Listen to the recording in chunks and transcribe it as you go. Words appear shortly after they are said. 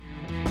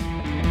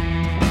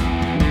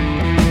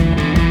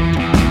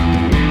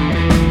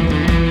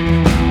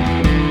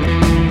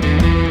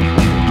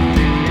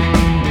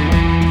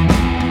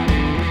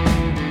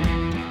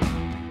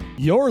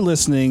You're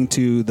listening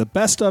to the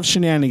best of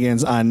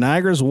Shenanigans on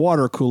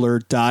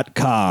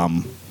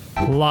Niagara'sWaterCooler.com.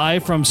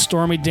 Live from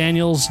Stormy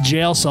Daniels'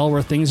 jail cell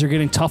where things are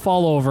getting tough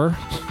all over,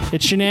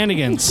 it's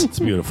Shenanigans. It's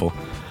beautiful.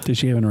 Does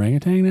she have an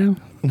orangutan now?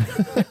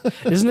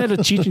 Isn't that a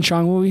Cheech and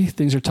Chong movie?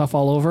 Things are tough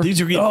all over. These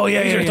are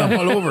tough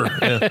all over.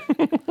 Yeah.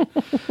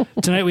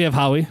 Tonight we have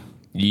Howie.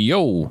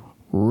 Yo.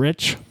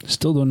 Rich.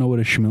 Still don't know what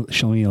a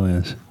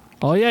shlemiel is.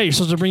 Oh yeah, you're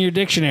supposed to bring your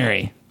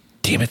dictionary.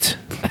 Damn it.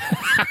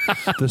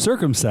 The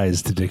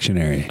Circumcised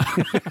Dictionary.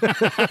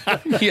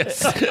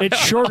 Yes. It's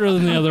shorter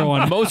than the other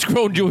one. Most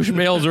grown Jewish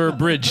males are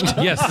abridged.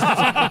 Yes.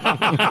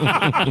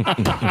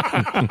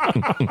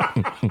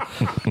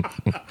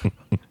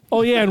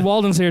 Oh yeah, and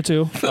Walden's here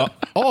too.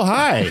 Oh,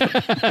 hi.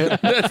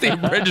 That's the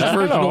abridged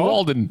version of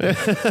Walden.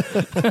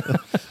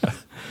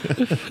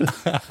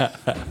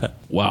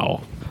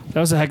 Wow.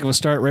 That was a heck of a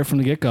start right from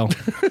the get-go.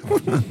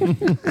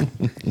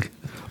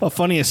 A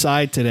funny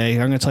aside today,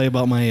 I'm going to tell you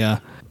about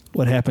my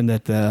what happened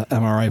at the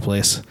MRI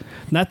place.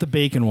 Not the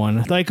bacon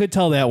one. I could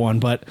tell that one,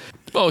 but...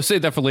 Oh,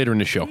 save that for later in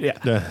the show.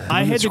 Yeah.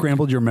 I had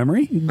scrambled your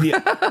memory?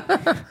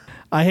 Yeah.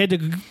 I had to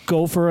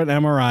go for an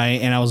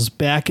MRI, and I was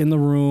back in the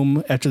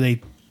room after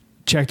they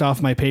checked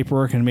off my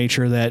paperwork and made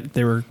sure that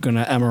they were going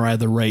to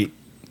MRI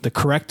the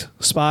correct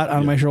spot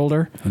on my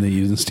shoulder. And they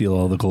used and steal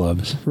all the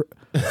gloves.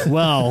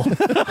 Well,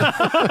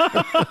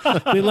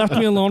 they left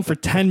me alone for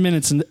 10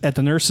 minutes at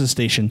the nurse's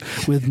station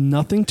with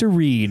nothing to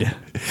read,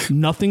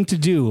 nothing to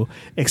do,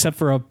 except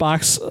for a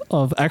box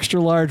of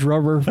extra large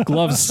rubber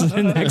gloves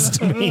sitting next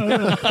to me.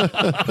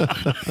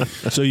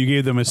 So you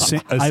gave them a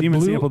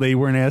semen sample they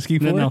weren't asking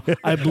for? No.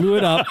 I blew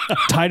it up,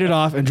 tied it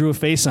off, and drew a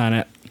face on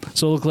it.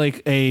 So it looked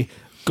like a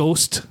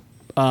ghost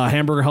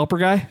hamburger helper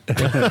guy. And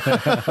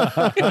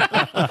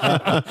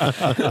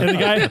the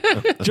guy,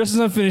 just as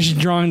I'm finished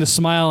drawing the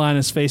smile on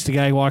his face, the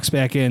guy walks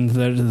back in,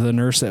 the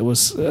nurse that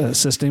was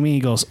assisting me.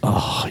 He goes,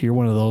 "Oh, you're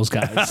one of those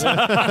guys."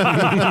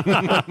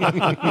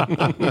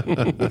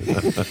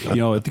 You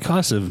know, at the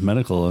cost of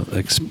medical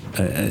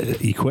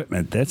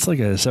equipment, that's like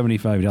a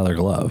 $75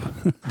 glove.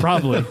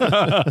 Probably.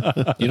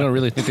 You don't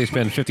really think they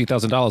spend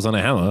 $50,000 on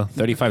a hammer,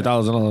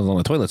 $35 on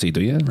a toilet seat,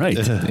 do you? Right.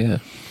 Yeah.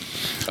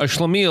 A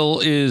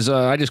schlemiel is,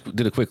 I just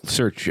did a quick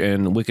search,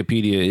 and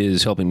Wikipedia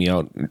is helping me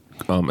out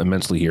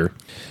immensely here.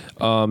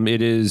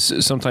 It is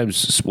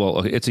sometimes,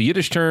 it's a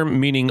Yiddish term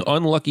meaning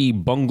unlucky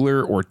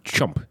bungler or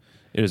chump.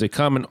 It is a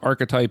common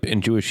archetype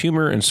in Jewish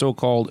humor, and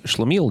so-called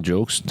schlemiel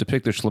jokes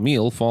depict the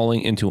schlemiel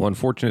falling into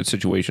unfortunate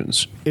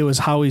situations. It was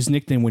Howie's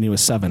nickname when he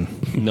was 7.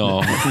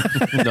 No,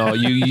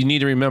 you need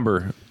to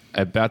remember,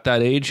 at about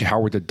that age,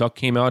 Howard the Duck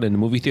came out in the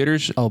movie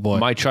theaters. Oh, boy.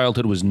 My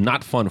childhood was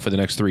not fun for the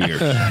next 3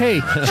 years.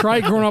 Hey, try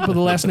growing up with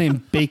the last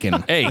name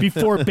Bacon. Hey.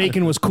 Before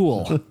bacon was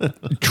cool.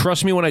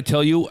 Trust me when I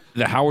tell you,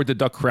 the Howard the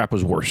Duck crap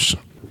was worse.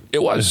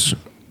 It was.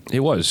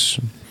 What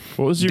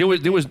was your...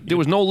 There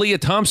was no Leah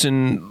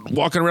Thompson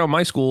walking around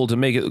my school to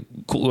make it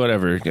cool,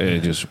 whatever.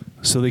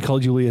 So they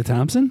called you Leah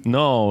Thompson?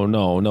 No.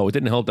 It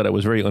didn't help that I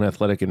was very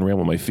unathletic and ran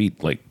with my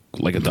feet like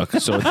a duck.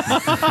 So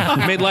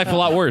it made life a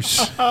lot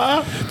worse.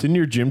 Didn't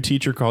your gym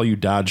teacher call you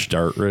Dodge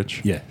Dart,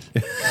 Rich? Yeah.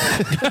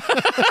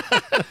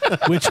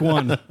 Which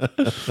one?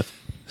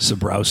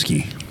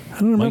 Sabrowski. I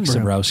don't remember. Mike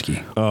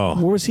Sabrowski. Oh.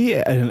 Where was he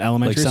at in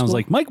elementary school? Sounds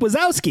like Mike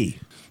Wazowski.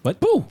 What?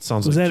 Boo.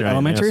 Sounds Was like that giant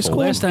elementary asshole.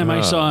 school? Last time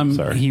I saw him,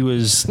 sorry. he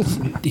was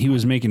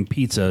making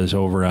pizzas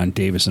over on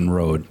Davison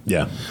Road.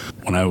 Yeah.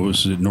 When I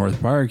was at North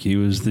Park, he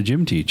was the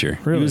gym teacher.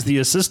 Really? He was the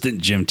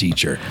assistant gym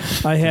teacher.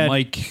 I had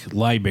Mike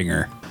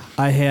Leibinger.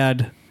 I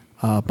had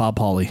Bob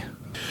Hawley.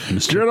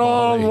 Mr. Get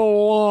on Pauly. the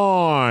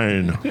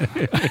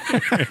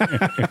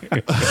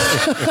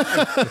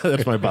line.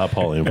 That's my Bob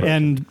Hawley impression.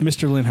 And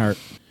Mr. Linhart.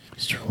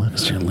 Mr.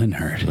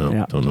 Linhart. No,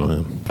 Yeah. don't know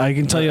him. I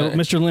can tell you,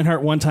 Mr.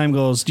 Linhart one time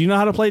goes, "Do you know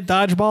how to play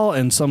dodgeball?"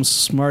 And some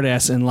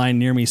smartass in line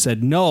near me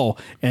said, "No."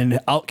 And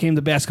out came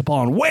the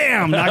basketball and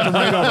wham, knocked him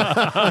right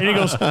over. And he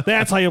goes,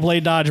 "That's how you play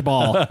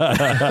dodgeball."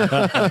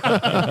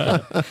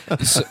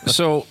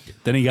 So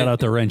Then he got out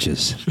the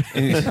wrenches.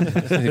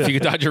 if you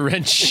could dodge a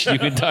wrench, you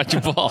could dodge a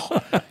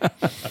ball.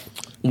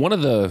 One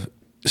of the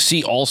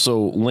see also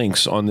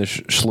links on this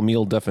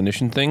schlemiel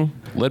definition thing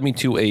led me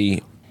to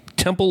a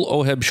Temple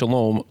Oheb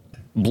Shalom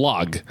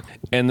blog.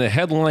 And the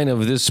headline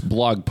of this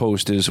blog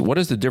post is, "What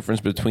is the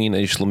difference between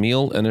a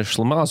schlemiel and a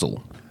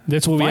schlemazel?"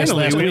 That's what we asked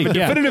last we have week. a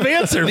definitive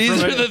answer.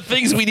 These are the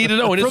things we need to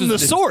know. And From the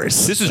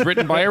source. This is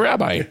written by a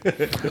rabbi.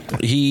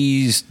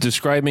 He's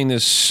describing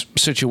this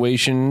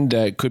situation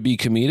that could be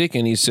comedic,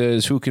 and he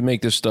says, who can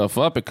make this stuff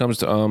up? It comes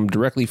to,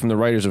 directly from the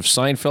writers of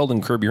Seinfeld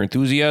and Curb Your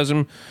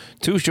Enthusiasm,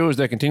 2 shows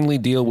that continually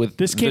deal with...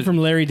 This came from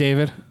Larry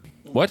David.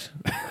 What?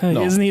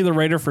 No. Isn't he the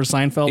writer for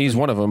Seinfeld? He's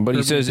one of them, but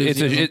he says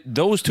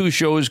those 2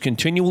 shows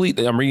continually,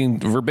 I'm reading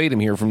verbatim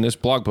here from this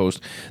blog post,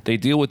 they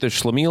deal with the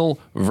schlemiel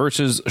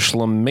versus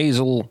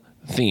schlemazel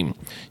theme.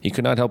 He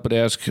could not help but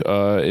ask,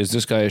 is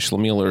this guy a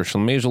schlemiel or a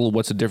schlemazel?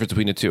 What's the difference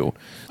between the two?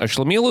 A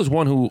schlemiel is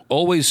one who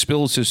always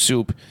spills his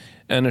soup,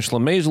 and a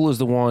schlemazel is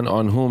the one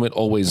on whom it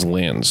always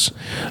lands.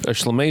 A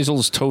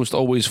schlemazel's toast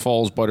always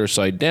falls butter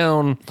side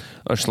down.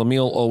 A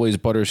schlemiel always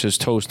butters his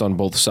toast on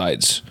both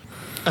sides.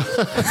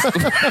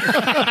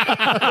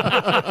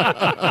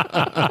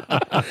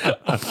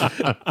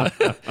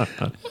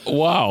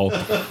 Wow.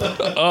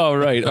 All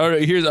right.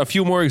 Here's a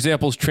few more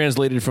examples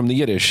translated from the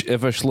Yiddish.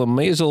 If a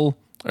schlemazel,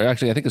 or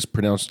actually I think it's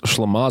pronounced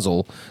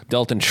schlemazel,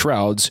 dealt in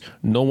shrouds,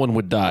 no one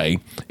would die.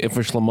 If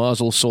a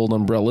schlemazel sold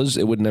umbrellas,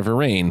 it would never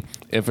rain.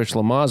 If a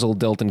schlemazel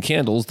dealt in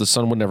candles, the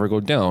sun would never go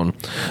down.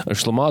 A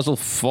schlemazel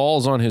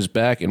falls on his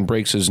back and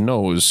breaks his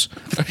nose.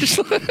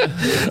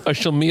 A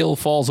shlemiel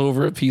falls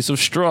over a piece of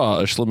straw.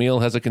 A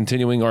shlemiel has a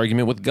continuing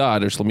argument with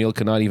God. A shlemiel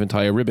cannot even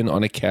tie a ribbon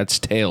on a cat's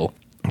tail.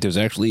 There's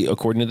actually,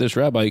 according to this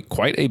rabbi,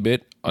 quite a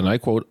bit, and I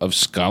quote, of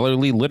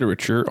scholarly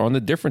literature on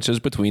the differences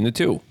between the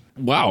two.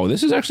 Wow,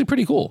 this is actually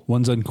pretty cool.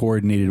 One's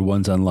uncoordinated,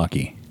 one's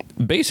unlucky.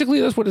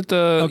 Basically, that's what it...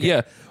 Okay.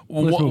 Yeah.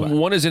 Let's move on.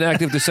 One is an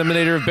active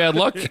disseminator of bad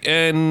luck,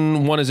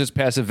 and one is its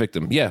passive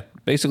victim. Yeah,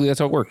 basically, that's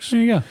how it works. There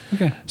you go.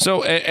 Okay.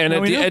 So, and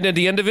at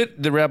the end of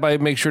it, the rabbi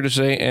makes sure to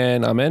say,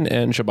 and amen,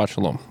 and Shabbat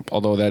Shalom.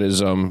 Although that is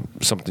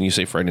something you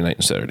say Friday night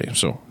and Saturday,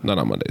 so not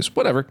on Mondays.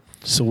 Whatever.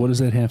 So what does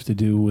that have to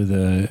do with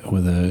a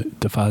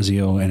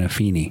DeFazio and a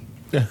Feeney?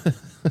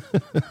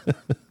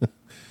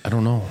 I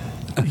don't know.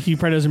 He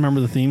probably doesn't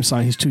remember the theme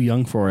song. He's too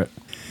young for it.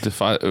 It's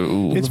been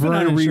Laverne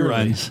on and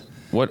reruns.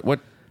 What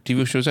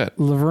TV show is that?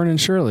 Laverne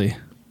and Shirley.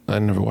 I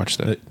never watched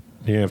that.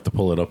 You have to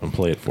pull it up and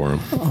play it for him.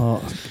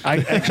 I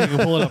actually can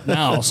pull it up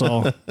now,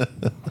 so...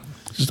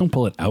 Just don't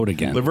pull it out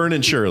again. Laverne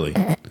and Shirley.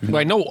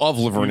 I know of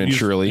Laverne and You've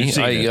Shirley.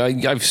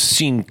 seen I've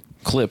seen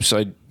clips.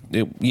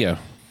 Yeah.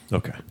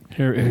 Okay.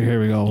 Here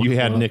we go. You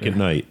had Nick at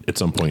Night at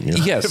some point in your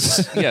life.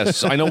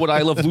 Yes. I know what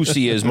I Love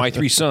Lucy is, My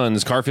Three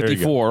Sons, Car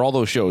 54, all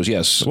those shows,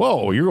 yes.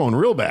 Whoa, you're going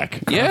real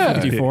back.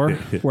 Yeah. 54.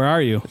 Where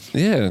are you?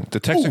 Yeah,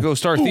 the Texaco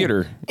Star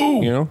Theater,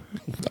 you know.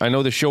 I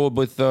know the show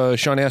with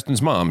Sean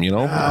Astin's mom, you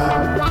know.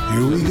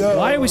 Here we go.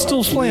 Why are we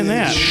still playing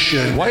that?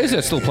 Why is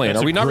that still playing?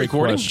 That's Are we a not great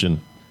recording?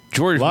 question.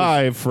 George was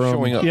Live from-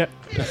 showing up. Yeah.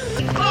 4,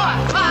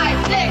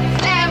 5, 6,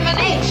 7,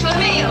 8,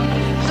 Schlemiel,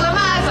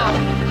 Schlemazel,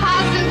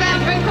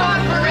 Hasenbemp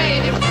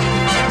Incorporated.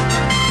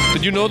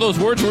 Did you know those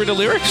words were the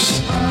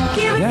lyrics?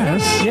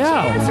 Yes.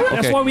 Yeah. That's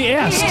Okay. why we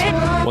asked.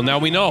 Well, now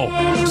we know.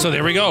 So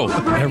there we go.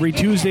 Every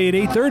Tuesday at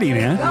 8:30,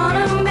 man.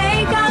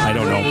 I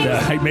don't know.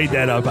 I made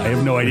that up. I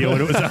have no idea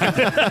what it was on.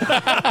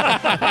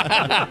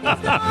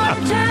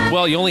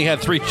 Well, you only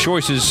had 3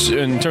 choices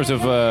in terms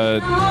of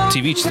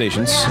TV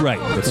stations. Right.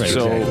 That's right.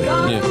 So,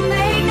 Exactly.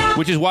 yeah.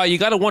 Which is why you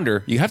got to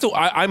wonder. You have to.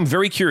 I'm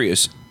very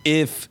curious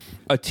if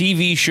a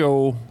TV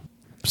show.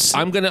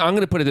 I'm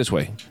gonna put it this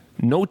way.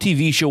 No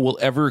TV show will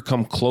ever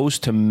come close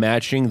to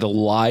matching the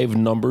live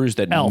numbers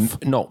that Elf.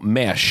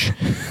 MASH,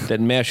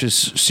 that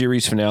MASH's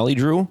series finale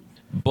drew.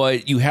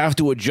 But you have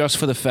to adjust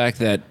for the fact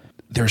that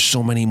there's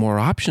so many more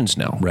options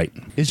now. Right.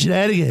 It's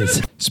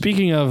Shenanigans.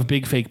 Speaking of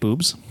big fake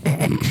boobs,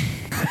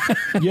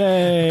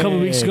 Yay. a couple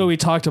of weeks ago we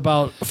talked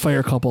about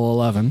Fire Couple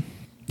 11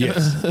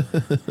 Yes.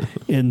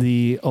 in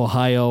the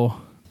Ohio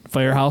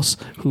firehouse,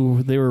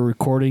 who they were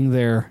recording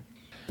their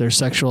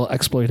sexual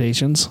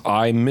exploitations.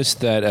 I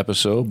missed that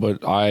episode, but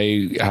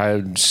I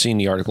had seen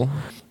the article.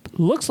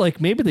 Looks like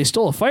maybe they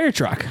stole a fire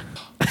truck.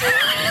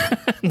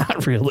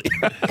 Not really.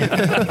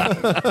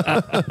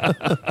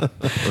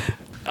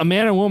 A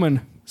man and woman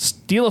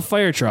steal a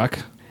fire truck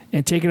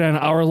and take it on an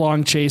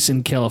hour-long chase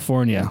in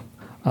California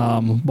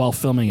while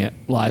filming it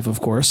live, of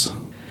course.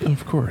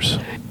 Of course.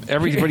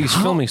 Everybody's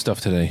filming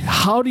stuff today.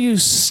 How do you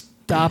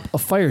stop a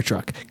fire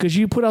truck? Because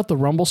you put out the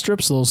rumble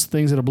strips, those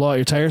things that'll blow out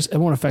your tires, it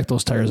won't affect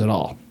those tires at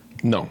all.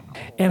 No.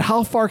 And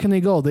how far can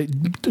they go? The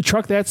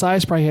truck that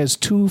size probably has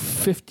 2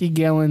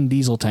 50-gallon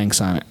diesel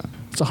tanks on it.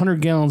 It's 100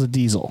 gallons of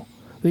diesel.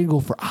 They can go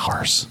for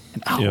hours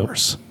and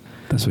hours.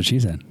 That's what she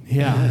said.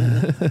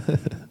 Yeah.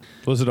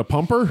 Was it a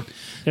pumper?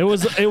 It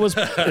was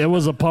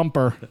a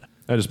pumper.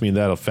 I just mean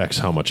that affects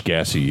how much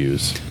gas you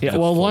use. Yeah,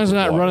 well, as long as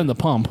they're not running the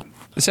pump.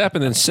 This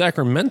happened in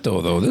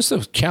Sacramento, though. This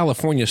is the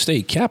California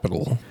state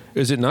capital.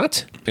 Is it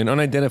not? An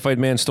unidentified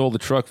man stole the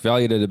truck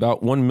valued at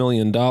about $1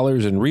 million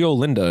in Rio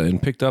Linda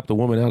and picked up the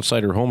woman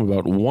outside her home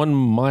about 1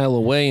 mile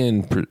away,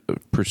 and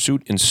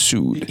pursuit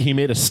ensued. He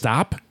made a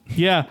stop?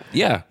 Yeah.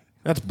 Yeah.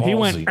 That's ballsy. He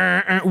went,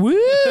 woo!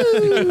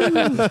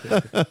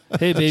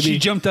 Hey, baby. She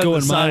jumped on going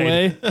the my side.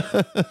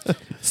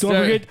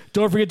 way.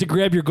 Don't forget to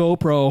grab your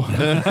GoPro.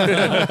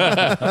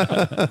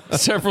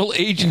 Several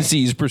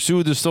agencies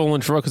pursued the stolen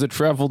truck as it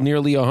traveled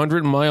nearly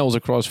 100 miles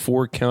across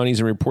 4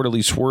 counties and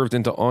reportedly swerved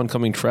into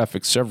oncoming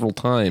traffic several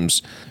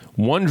times.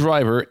 One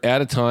driver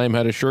at a time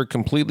had a shirt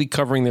completely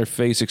covering their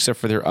face except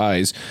for their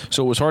eyes,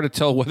 so it was hard to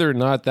tell whether or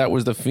not that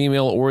was the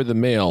female or the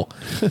male.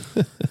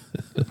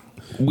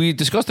 We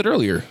discussed it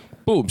earlier.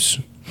 Boobs.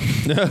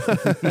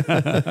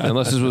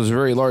 Unless this was a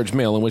very large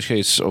male, in which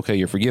case, okay,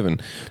 you're forgiven.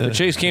 The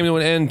chase came to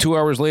an end 2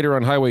 hours later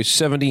on Highway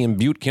 70 in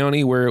Butte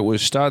County, where it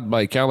was stopped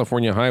by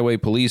California Highway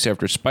Police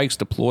after spikes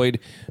deployed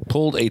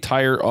pulled a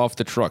tire off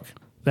the truck.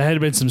 That had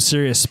been some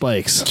serious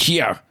spikes.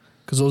 Yeah.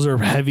 Because those are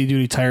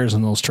heavy-duty tires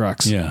on those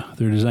trucks. Yeah.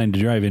 They're designed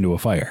to drive into a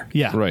fire.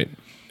 Yeah. Right.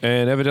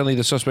 And evidently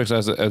the suspects,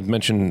 as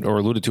mentioned or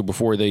alluded to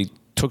before, they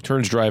took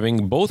turns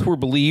driving. Both were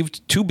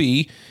believed to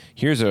be,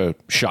 here's a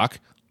shock,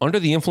 under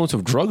the influence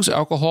of drugs,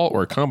 alcohol,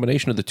 or a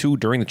combination of the two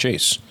during the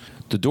chase.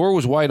 The door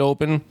was wide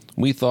open.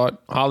 We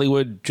thought,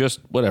 Hollywood, just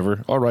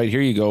whatever. All right,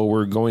 here you go.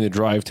 We're going to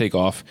drive, take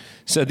off,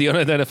 said the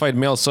unidentified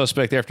male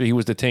suspect after he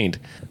was detained.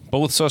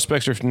 Both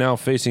suspects are now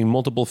facing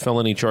multiple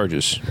felony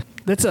charges.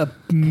 That's a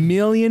 $1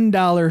 million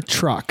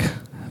truck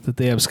that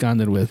they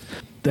absconded with.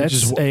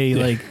 That's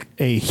a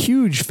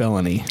huge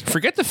felony.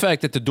 Forget the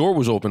fact that the door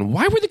was open.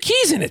 Why were the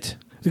keys in it?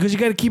 Because you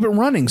got to keep it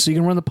running so you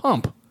can run the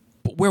pump.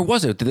 But where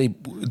was it?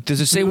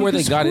 Does it say where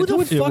they got it?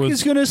 Who the fuck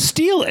is going to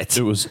steal it?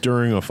 It was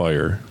during a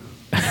fire.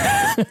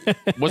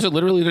 Was it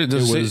literally?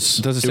 Does it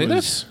say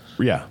that?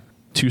 Yeah.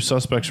 2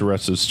 suspects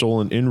arrested,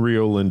 stolen in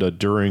Rio Linda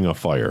during a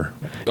fire.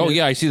 Oh,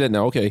 yeah, I see that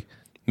now. Okay.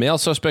 Male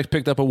suspect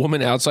picked up a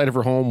woman outside of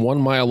her home 1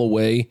 mile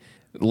away.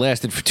 It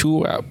lasted for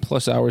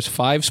 2+ hours.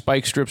 5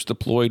 spike strips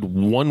deployed.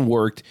 1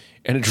 worked.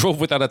 And it drove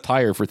without a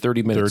tire for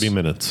 30 minutes. 30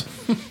 minutes.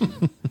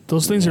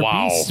 Those things are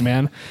beasts,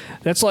 man.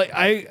 That's like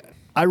I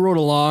rode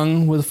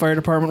along with the fire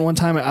department one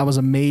time. I was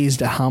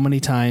amazed at how many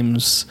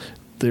times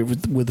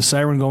with the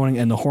siren going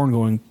and the horn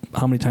going,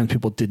 how many times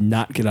people did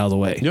not get out of the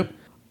way. Yep.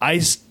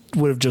 I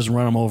would have just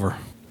run them over.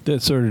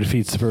 That sort of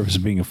defeats the purpose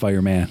of being a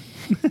fireman.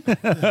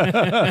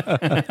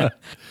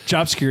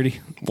 Job security.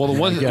 Well, the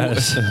one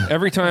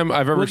every time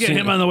I've ever Look seen at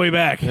him on the way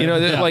back. You know,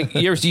 like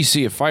you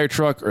see a fire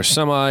truck or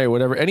semi or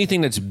whatever,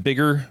 anything that's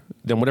bigger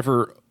than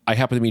whatever I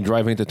happen to be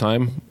driving at the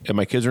time, and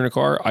my kids are in a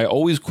car, I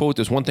always quote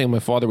this one thing my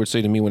father would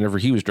say to me whenever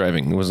he was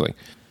driving. It was like,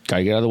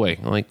 "Gotta get out of the way."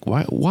 I'm like,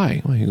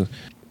 "Why?" He goes,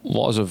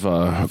 laws of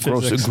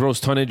gross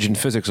tonnage and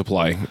physics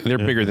apply. They're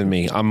bigger than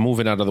me. I'm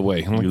moving out of the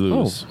way. I'm like, You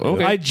lose. Oh,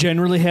 okay. I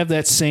generally have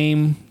that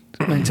same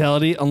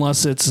mentality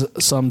unless it's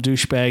some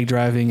douchebag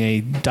driving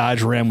a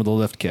Dodge Ram with a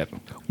lift kit.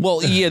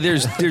 Well, yeah,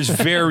 there's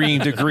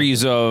varying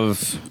degrees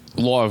of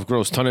law of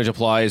gross tonnage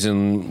applies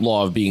and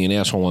law of being an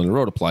asshole on the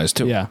road applies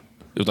too. Yeah.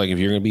 It was like, if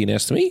you're going to be an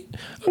ass to me,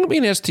 I'm going to be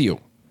an ass to you.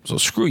 So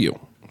screw you.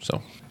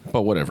 So,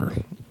 but whatever.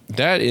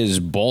 That is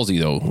ballsy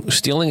though.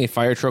 Stealing a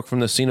fire truck from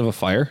the scene of a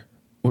fire.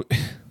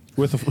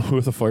 With a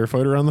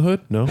firefighter on the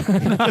hood? No.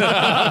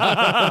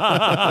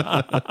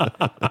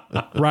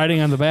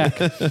 Riding on the back.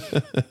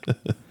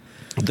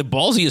 The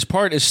ballsiest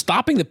part is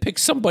stopping to pick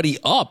somebody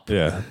up.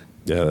 Yeah.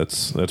 Yeah,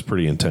 that's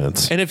pretty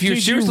intense. And if you're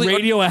Did seriously you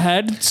radio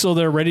ahead so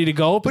they're ready to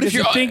go? But if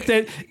you think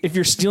that if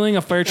you're stealing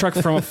a fire truck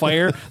from a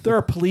fire, there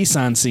are police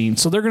on scene,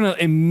 so they're going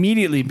to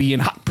immediately be in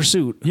hot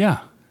pursuit.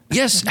 Yeah.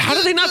 yes, how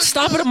do they not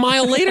stop it a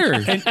mile later?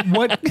 And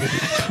what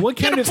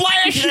kind of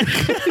flash?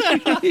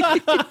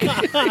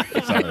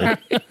 Sorry.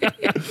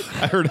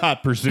 I heard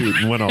Hot Pursuit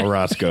and went all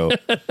Roscoe.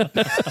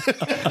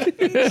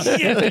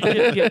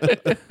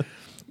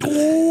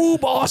 Ooh,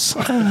 boss.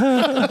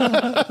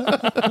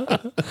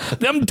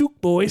 Them Duke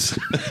boys.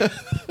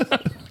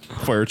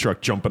 Fire truck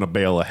jumping a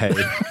bale of hay.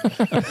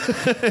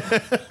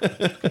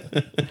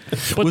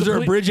 Was there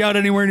a bridge out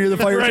anywhere near the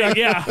fire truck? Right,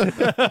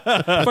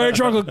 yeah. Fire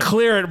truck will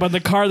clear it, but the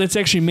car that's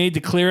actually made to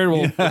clear it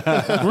will.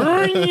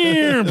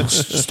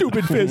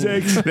 Stupid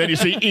physics. Then you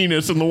see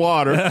Enos in the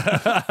water.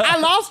 I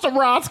lost him,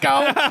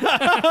 Roscoe.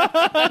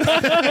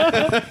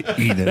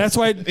 That's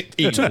why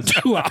it took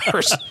 2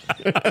 hours.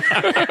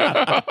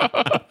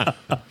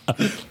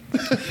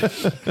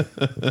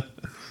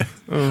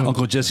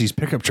 Uncle Jesse's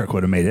pickup truck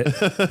would have made it.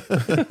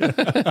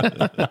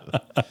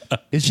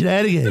 It's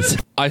Shenanigans.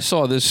 I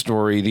saw this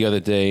story the other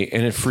day,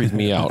 and it freaked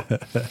me out.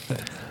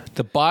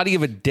 The body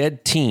of a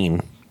dead teen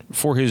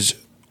for his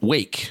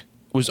wake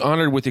was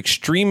honored with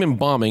extreme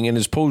embalming and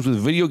is posed with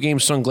video game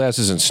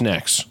sunglasses and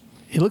snacks.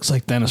 He looks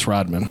like Dennis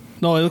Rodman.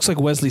 No, he looks like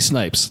Wesley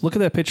Snipes. Look at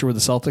that picture with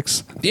the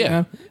Celtics.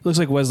 Yeah. He looks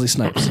like Wesley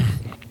Snipes.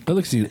 I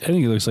think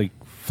he looks like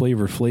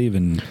Flavor Flav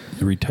in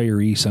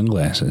retiree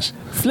sunglasses.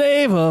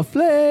 Flavor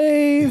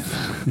Flav.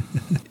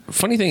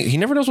 Funny thing, he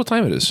never knows what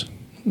time it is.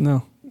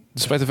 No.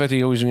 Despite the fact that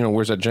he always,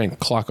 wears that giant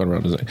clock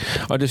around his neck.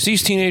 A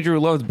deceased teenager who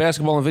loved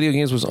basketball and video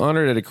games was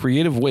honored at a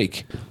creative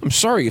wake. I'm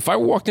sorry, if I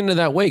walked into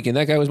that wake and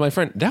that guy was my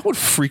friend, that would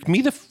freak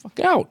me the fuck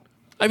out.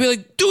 I'd be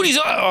like, dude,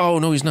 oh,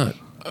 no, he's not.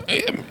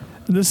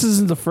 This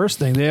isn't the first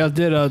thing. They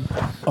did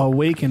a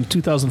wake in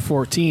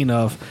 2014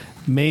 of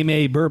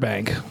May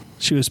Burbank.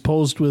 She was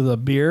posed with a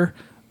beer,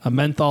 a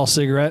menthol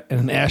cigarette, and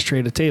an ashtray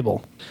at a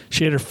table.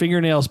 She had her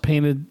fingernails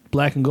painted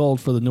black and gold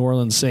for the New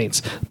Orleans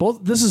Saints.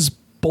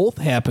 Both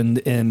happened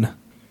in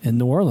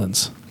New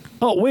Orleans.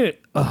 Oh, wait.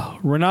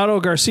 Renato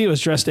Garcia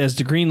was dressed as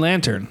the Green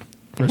Lantern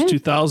for his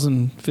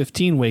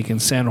 2015 wake in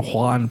San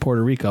Juan,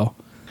 Puerto Rico.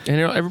 And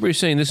everybody's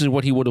saying this is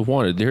what he would have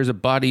wanted. There's a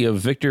body of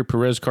Victor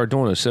Perez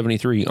Cardona,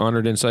 73,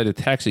 honored inside a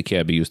taxi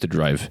cab he used to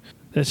drive.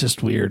 That's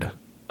just weird.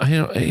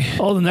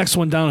 The next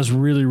one down is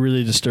really,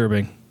 really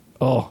disturbing.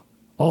 Oh.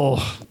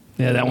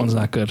 Yeah, that one's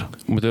not good.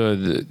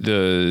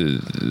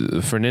 The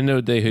Fernando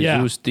de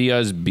Jesus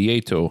Diaz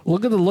Bieto.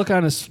 Look at the look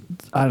on his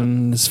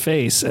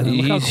face, and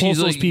look how close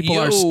those people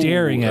are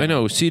staring at. I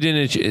know. See,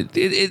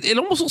 it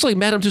almost looks like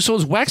Madame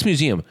Tussauds Wax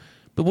Museum,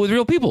 but with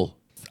real people.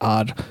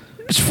 Odd.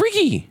 It's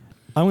freaky.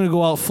 I'm going to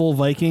go out full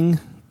Viking,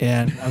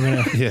 and I'm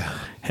going to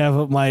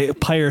have my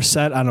pyre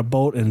set on a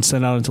boat and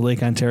send out into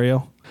Lake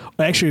Ontario.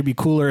 Actually, it'd be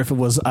cooler if it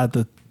was at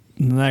the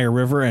Niagara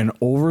River and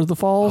over the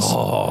falls.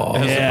 Oh,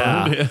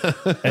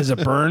 As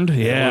it burned.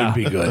 Yeah. That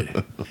would be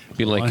good.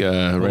 Be like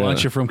We'll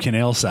launch it from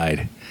Canal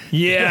Side.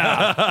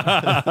 Yeah.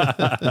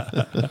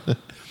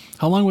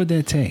 How long would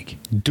that take?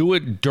 do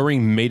it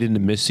during Made in the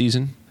Mist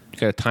season. You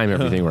got to time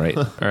everything right.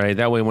 All right,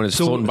 that way when it's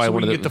floating by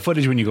one of you get the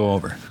footage when you go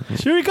over.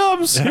 Here he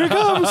comes. Here he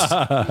comes.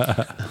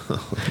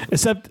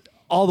 Except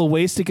all the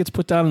waste that gets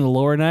put down in the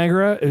lower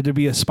Niagara, there'd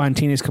be a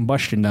spontaneous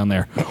combustion down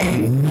there.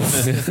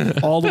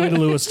 All the way to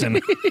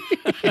Lewiston.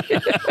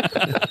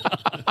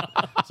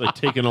 It's like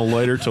taking a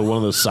lighter to one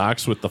of the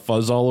socks with the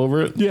fuzz all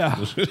over it. Yeah.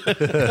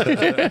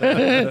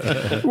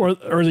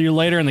 or your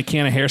lighter in the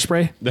can of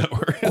hairspray.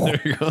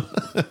 There you go.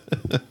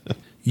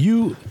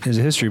 You, as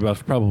a history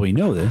buff, probably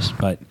know this,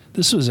 but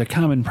this was a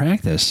common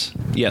practice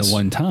Yes. at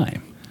one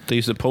time. They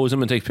used to pose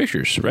them and take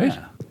pictures, right?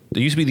 Yeah.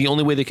 It used to be the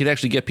only way they could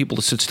actually get people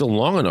to sit still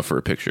long enough for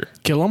a picture.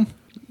 Kill them.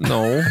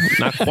 No,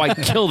 not quite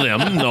kill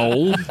them.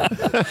 No.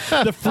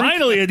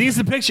 Finally, a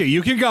decent picture.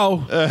 You can go.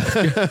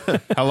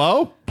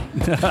 Hello?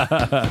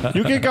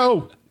 You can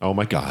go. Oh,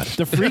 my God.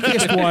 The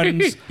freakiest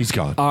ones He's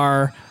gone.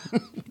 are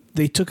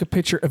they took a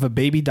picture of a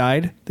baby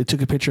died. They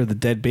took a picture of the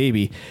dead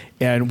baby.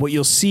 And what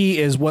you'll see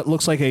is what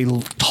looks like a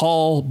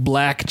tall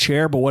black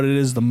chair, but what it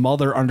is, the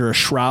mother under a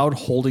shroud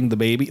holding the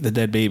baby, the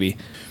dead baby.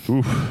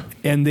 Oof.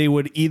 And they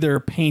would either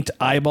paint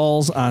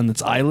eyeballs on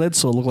its eyelids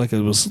so it looked like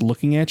it was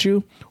looking at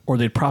you, or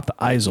they'd prop the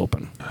eyes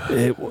open.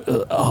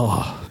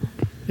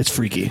 It's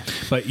freaky.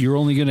 But you're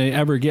only going to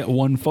ever get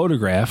one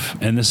photograph,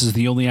 and this is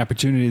the only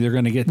opportunity they're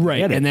going to get. Right.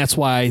 To get it. And that's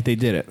why they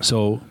did it.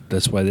 So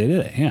that's why they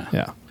did it. Yeah.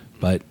 Yeah.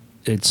 But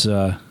it's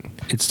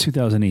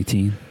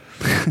 2018.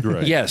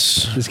 Right.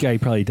 Yes. This guy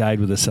probably died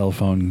with a cell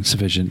phone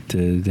sufficient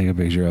to take a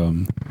picture of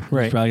him.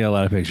 Right. He's probably got a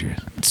lot of pictures.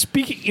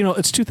 Speaking,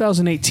 it's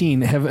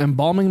 2018. Have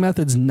embalming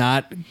methods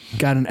not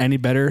gotten any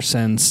better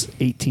since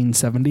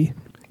 1870?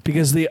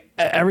 Because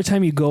every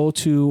time you go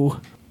to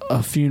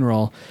a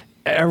funeral,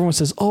 everyone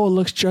says, "Oh, it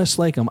looks just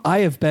like him." I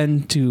have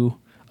been to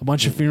a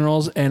bunch of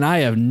funerals, and I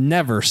have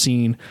never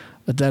seen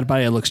a dead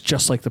body that looks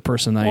just like the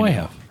person I know. I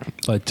have.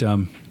 But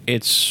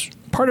It's,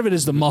 Part of it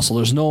is the muscle.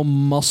 There's no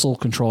muscle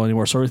control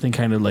anymore, so everything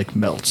kind of like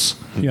melts.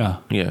 yeah.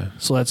 yeah.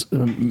 So that's a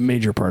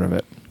major part of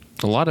it.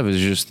 A lot of it is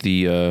just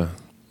the, I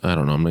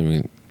don't know, I'm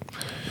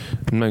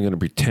not going to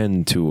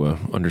pretend to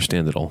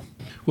understand it all.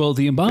 Well,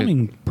 the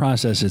embalming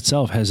process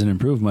itself hasn't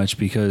improved much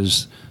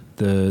because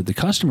the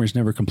customers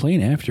never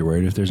complain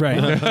afterward if there's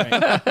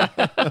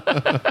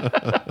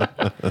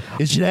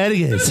It's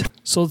Shenanigans.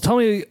 So tell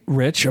me,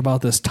 Rich,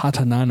 about this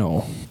Tata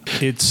Nano.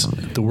 It's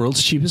the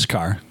world's cheapest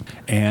car,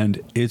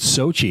 and it's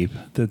so cheap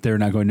that they're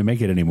not going to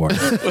make it anymore.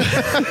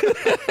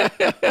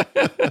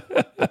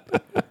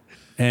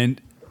 And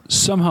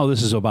somehow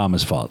this is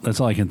Obama's fault. That's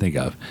all I can think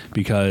of.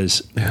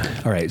 Because,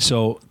 all right,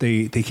 so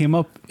they came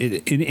up in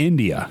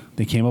India.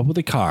 They came up with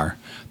a car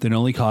that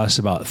only costs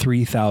about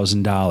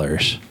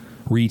 $3,000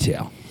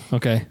 retail.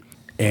 Okay.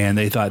 And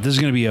they thought this is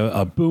going to be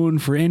a boon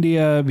for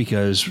India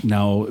because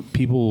now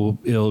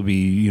it'll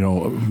be,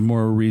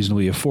 more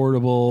reasonably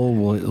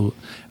affordable.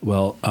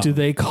 Well, Do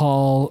they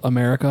call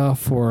America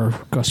for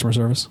customer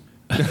service?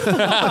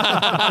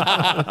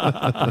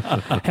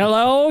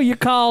 Hello, you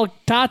call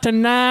Tata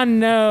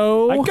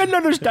Nano. I couldn't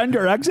understand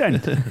your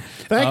accent.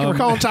 Thank you for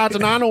calling Tata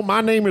Nano. My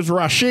name is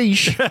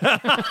Rashish.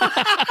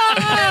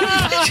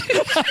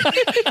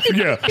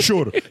 Yeah,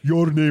 sure.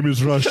 Your name is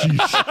Rashish.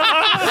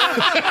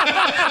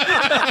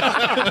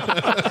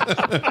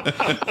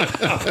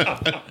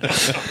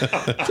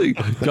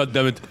 God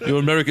damn it. You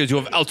Americans, you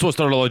have outsourced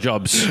a lot of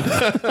jobs. How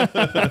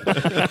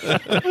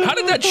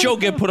did that show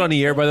get put on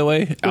the air, by the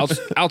way?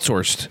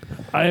 Outsourced.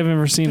 I have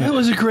never seen That it.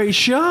 was a great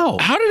show.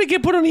 How did it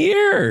get put on the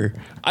air?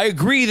 I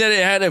agree that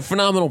it had a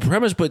phenomenal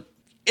premise, but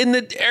in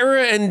the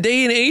era and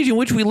day and age in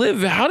which we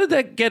live, how did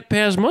that get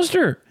past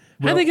muster?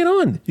 How did they get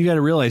on? You got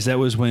to realize that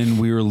was when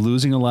we were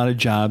losing a lot of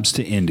jobs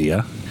to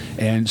India.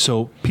 And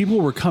so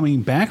people were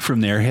coming back from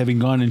there having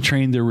gone and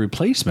trained their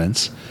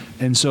replacements.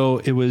 And so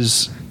it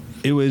was,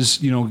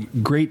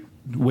 great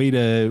way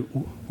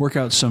to work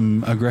out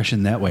some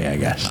aggression that way, I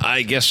guess.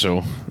 I guess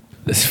so.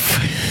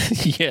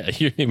 Yeah,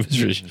 your name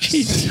is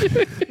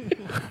Rashid.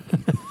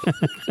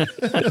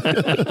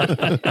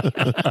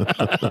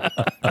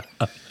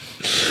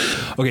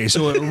 Okay,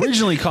 so it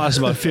originally cost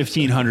about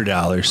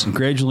 $1,500 and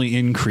gradually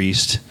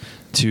increased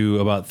to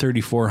about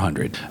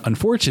 $3,400.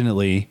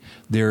 Unfortunately,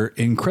 they're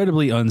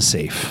incredibly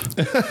unsafe.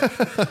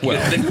 Well,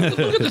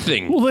 look at the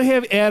thing. Well, they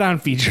have add-on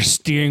features: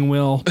 steering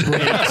wheel,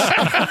 brakes.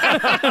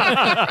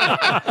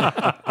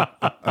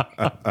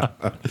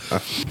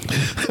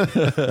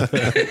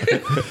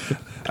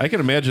 I can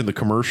imagine the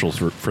commercials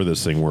for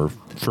this thing were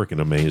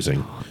freaking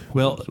amazing.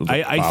 Well,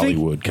 I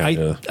Bollywood think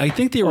kinda. I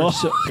think they were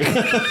so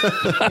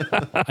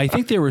I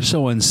think they were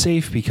so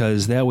unsafe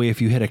because that way,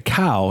 if you hit a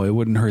cow, it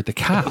wouldn't hurt the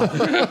cow.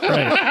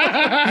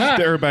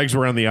 The airbags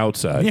were on the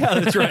outside. Yeah,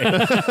 that's right.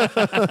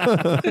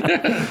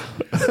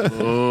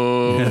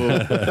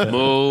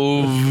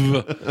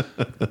 Move.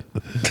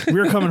 We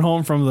were coming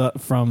home from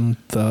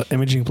the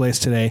imaging place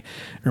today.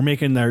 We're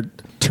making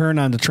turn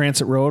onto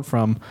Transit Road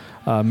from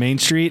Main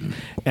Street,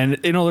 and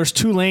there's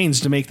 2 lanes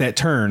to make that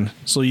turn,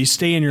 so you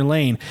stay in your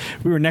lane.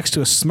 We were next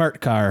to a smart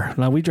car.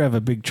 Now we drive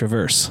a big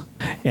Traverse,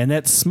 and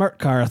that smart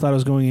car I thought it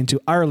was going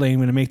into our lane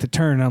when to make the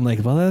turn. And I'm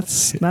like, well,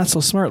 that's not so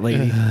smart,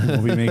 lady.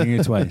 We'll be making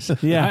it twice.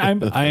 Yeah,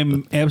 I'm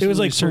absolutely it was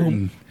like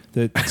certain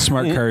that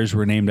smart cars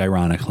were named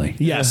ironically.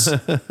 Yes.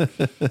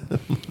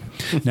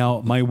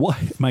 Now,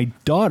 my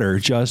daughter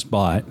just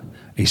bought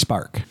a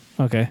Spark.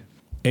 Okay.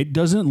 It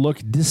doesn't look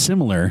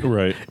dissimilar.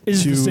 Right.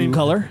 Is it the same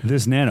color?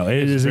 This Nano.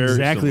 It is very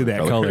exactly similar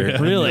that color.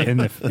 color. Really? In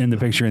the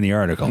picture in the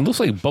article. It looks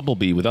like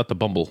Bumblebee without the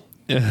bumble.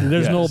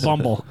 There's no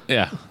bumble.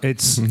 Yeah.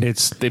 It's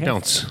They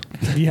bounce.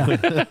 Yeah.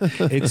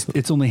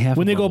 it's only half.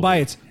 When a they go bumble. by,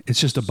 it's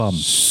just a bum.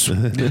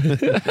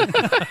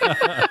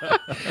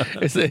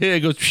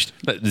 It goes.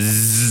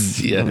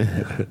 Zzz,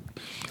 yeah.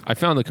 I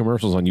found the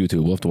commercials on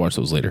YouTube. We'll have to watch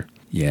those later.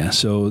 Yeah.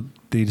 So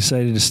they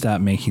decided to stop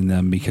making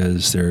them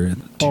because they're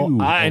too.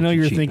 I know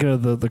you're cheap. thinking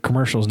of the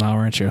commercials now,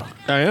 aren't you?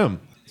 I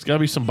am. It's got to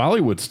be some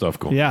Bollywood stuff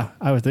going. Yeah,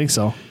 I would think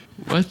so.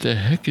 What the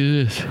heck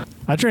is this?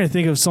 I'm trying to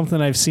think of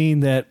something I've seen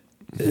that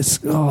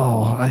it's.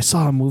 Oh, I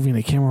saw a movie and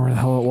I can't remember what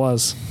the hell it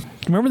was.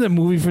 Remember that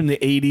movie from the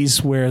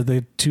 80s where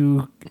the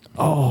 2.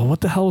 Oh,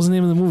 what the hell was the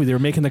name of the movie? They were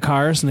making the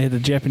cars and they had the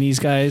Japanese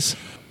guys.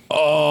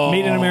 Oh,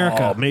 Made in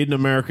America. Made in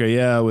America,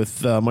 yeah,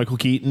 with Michael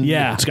Keaton.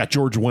 Yeah. It's got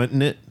George Wendt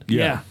in it.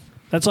 Yeah.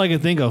 That's all I can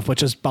think of, but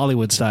just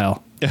Bollywood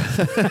style.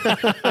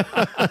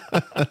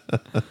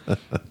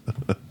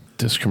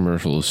 This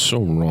commercial is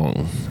so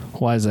wrong.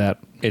 Why is that?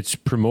 It's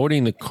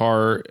promoting the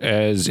car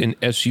as an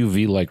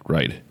SUV-like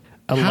ride.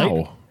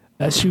 How?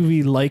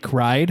 SUV-like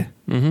ride?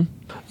 Mm-hmm.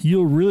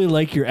 You'll really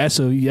like your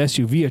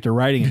SUV after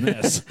riding in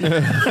this.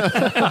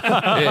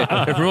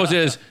 It promotes it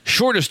as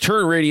shortest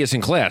turn radius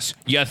in class.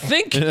 You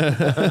think? You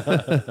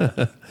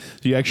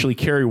actually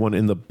carry one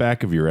in the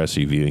back of your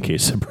SUV in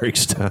case it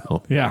breaks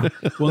down. Yeah.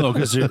 Well, no,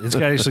 because it's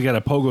actually got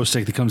a pogo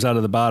stick that comes out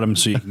of the bottom,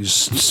 so you can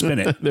just spin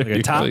it like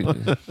a top.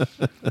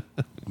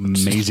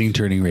 Amazing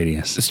turning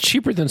radius. It's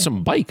cheaper than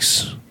some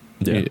bikes.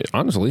 Yeah.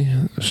 Honestly,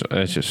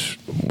 it's just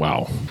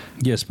wow.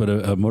 Yes, but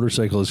a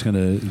motorcycle is going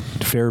to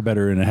fare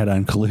better in a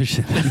head-on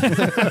collision.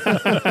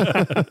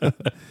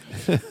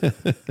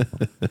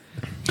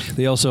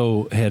 They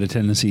also had a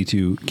tendency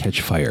to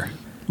catch fire,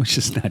 which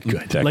is not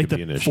good. That Like could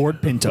be an the issue.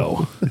 Ford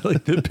Pinto.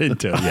 Like the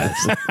Pinto,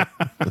 yes.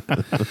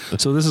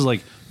 So this is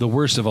like the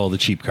worst of all the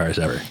cheap cars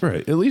ever.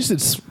 Right. At least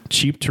it's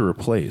cheap to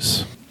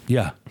replace.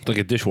 Yeah. It's like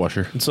a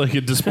dishwasher. It's like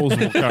a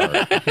disposable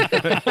car.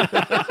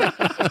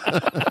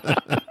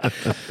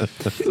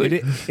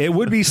 It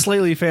would be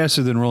slightly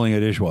faster than rolling a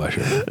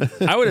dishwasher.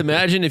 I would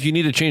imagine if you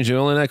need to change the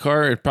oil in that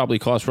car, it probably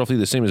costs roughly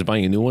the same as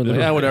buying a new one. Like,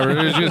 yeah, whatever.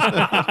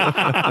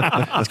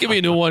 Let's give me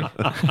a new one.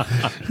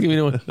 Give me a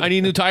new one. I need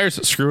new tires.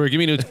 Screw it. Give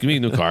me a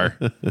new car.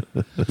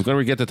 When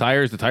we get the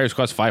tires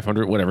cost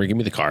 $500. Whatever. Give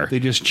me the car. They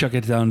just chuck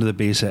it down to the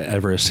base at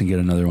Everest and get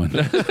another one.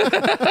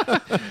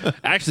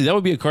 Actually, that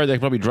would be a car that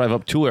could probably drive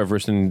up to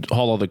Everest and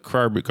haul all the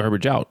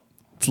garbage out.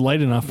 It's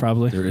light enough,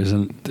 probably. There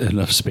isn't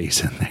enough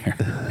space in there.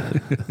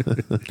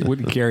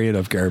 Wouldn't carry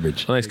enough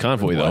garbage. A nice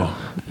convoy, though.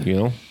 You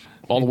know,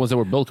 all the ones that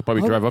were built could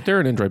probably drive up there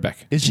and then drive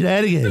back. It's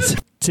Shenanigans.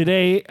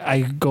 Today, I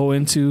go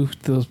into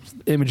the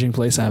imaging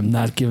place. I'm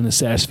not given the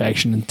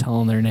satisfaction in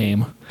telling their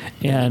name.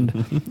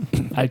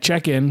 And I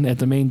check in at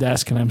the main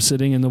desk, and I'm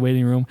sitting in the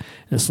waiting room.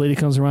 And this lady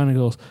comes around and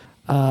goes,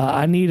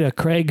 I need a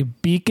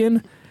Craig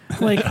Beacon.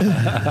 Like,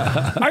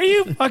 are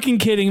you fucking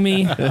kidding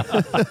me?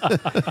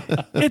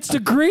 It's the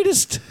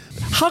greatest.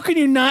 How can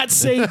you not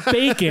say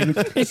bacon?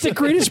 It's the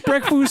greatest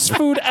breakfast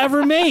food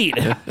ever made.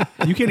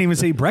 You can't even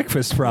say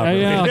breakfast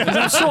properly. I know, 'cause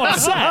I'm so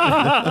upset.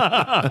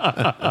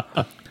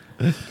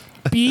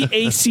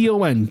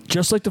 BACON,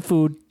 just like the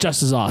food,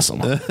 just as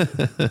awesome.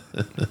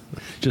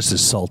 Just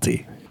as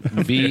salty.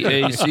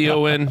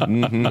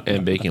 BACON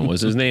and bacon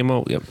was his name.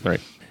 Oh, yep,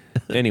 right.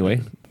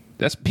 Anyway,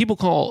 that's people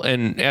call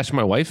and ask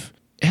my wife,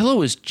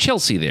 "Hello, is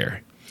Chelsea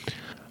there?"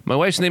 My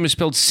wife's name is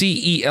spelled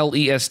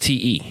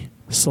CELESTE.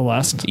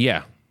 Celeste.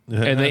 Yeah.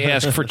 And they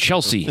ask for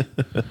Chelsea.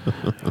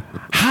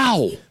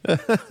 How?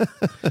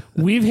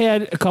 We've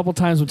had a couple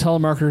times with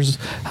telemarketers,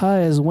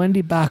 hi, is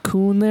Wendy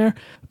Bakun there?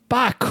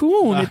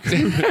 Bakun?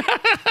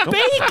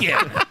 It's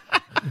bacon.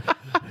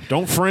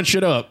 Don't French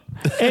it up.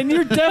 And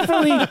you're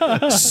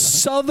definitely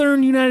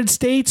Southern United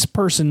States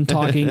person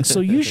talking, so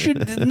you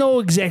should know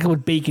exactly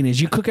what bacon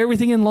is. You cook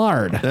everything in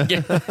lard.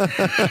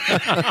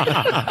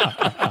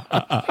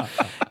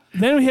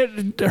 Then we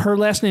had, her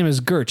last name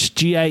is Gertz,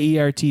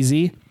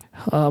 Giertz.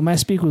 May I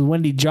speak with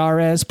Wendy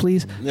Jarez,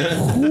 please?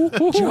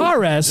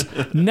 Jarez.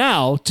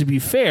 Now, to be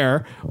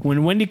fair,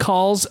 when Wendy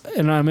calls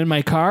and I'm in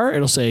my car,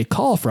 it'll say,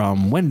 call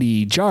from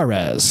Wendy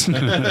Jarez.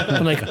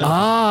 I'm like,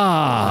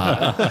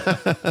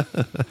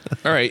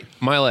 All right,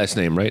 my last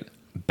name, right?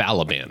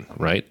 Balaban,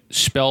 right?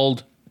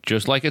 Spelled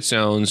just like it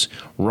sounds,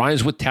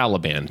 rhymes with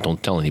Taliban.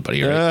 Don't tell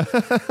anybody, right?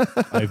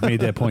 I've made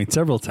that point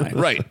several times.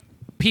 Right.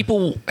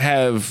 People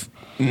have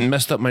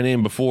messed up my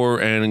name before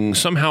and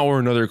somehow or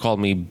another called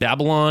me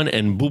Babylon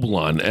and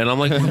Boobalon. And I'm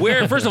like,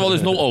 where? First of all,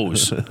 there's no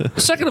O's.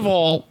 Second of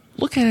all,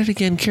 look at it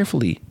again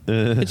carefully.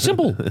 It's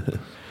simple.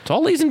 It's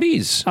all A's and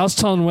B's. I was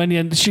telling Wendy,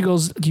 and she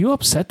goes, "Do you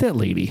upset that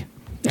lady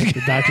at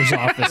the doctor's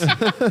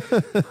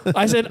office?"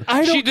 I said,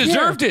 "I don't. She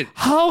deserved care. it.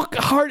 How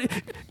hard?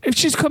 If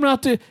she's coming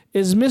out to,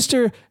 is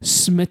Mr.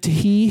 Smith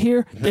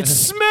here? It's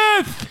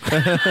Smith."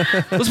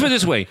 Let's put it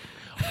this way.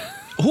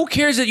 Who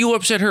cares that you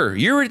upset her?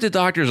 You're at the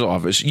doctor's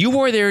office. You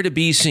are there to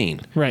be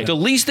seen. Right. The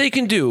least they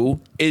can do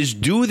is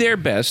do their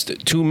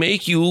best to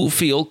make you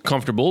feel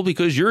comfortable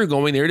because you're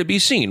going there to be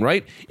seen,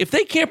 right? If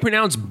they can't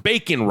pronounce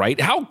bacon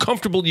right, how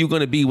comfortable are you going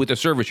to be with the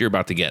service you're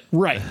about to get?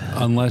 Right.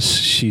 Unless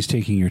she's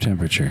taking your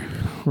temperature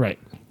Right.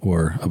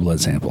 or a blood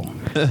sample.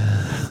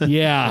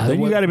 Yeah.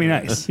 Then you got to be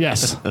nice.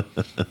 Yes.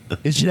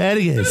 It's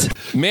Shenanigans.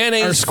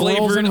 Mayonnaise squirrels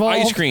flavored involved?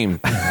 ice cream.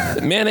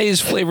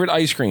 Mayonnaise flavored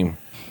ice cream.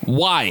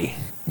 Why?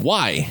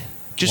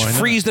 Just Why not?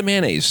 freeze the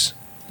mayonnaise.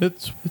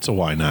 It's a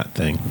why not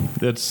thing.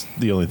 That's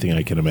the only thing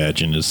I can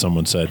imagine is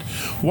someone said,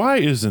 "Why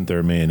isn't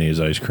there mayonnaise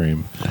ice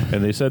cream?"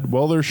 And they said,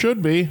 "Well, there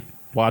should be.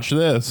 Watch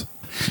this."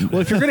 Well,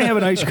 if you're going to have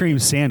an ice cream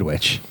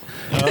sandwich,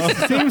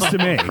 it seems to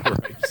me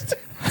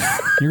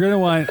you're going to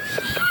want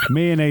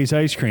mayonnaise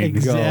ice cream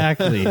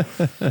Exactly.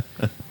 to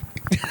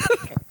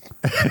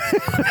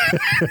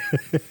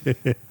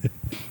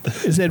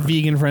Is that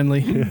vegan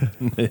friendly?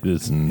 It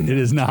isn't. go. It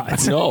is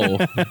not. No.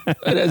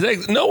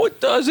 No, it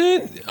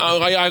doesn't.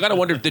 I got to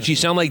wonder, did she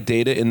sound like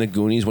Data in the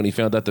Goonies when he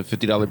found out the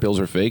 $50 bills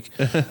are fake?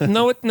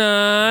 No, it's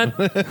not.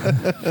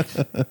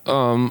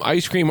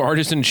 Ice cream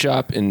artisan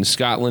shop in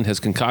Scotland has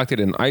concocted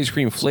an ice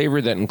cream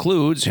flavor that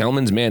includes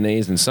Hellman's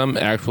mayonnaise, and some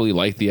actually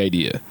like the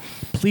idea.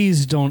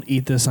 Please don't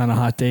eat this on a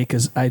hot day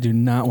because I do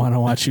not want to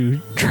watch you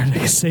try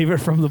to save it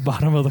from the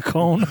bottom of the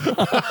cone.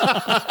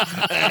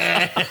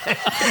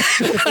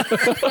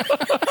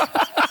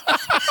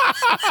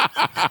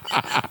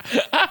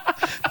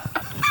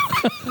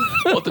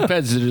 Well, it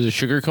depends. Is it a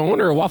sugar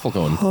cone or a waffle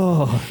cone?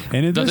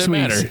 And in this Doesn't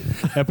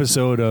week's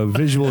episode of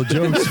Visual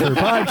Jokes for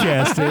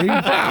Podcasting,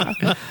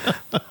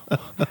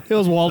 It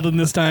was Walden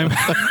this time.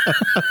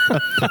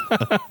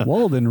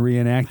 Walden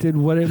reenacted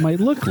what it might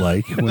look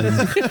like when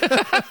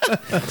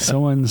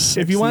someone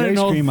sucks you wanna the ice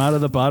know- cream out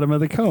of the bottom of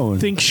the cone.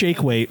 Think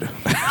shake weight.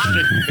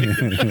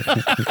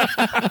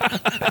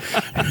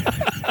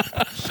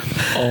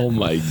 Oh,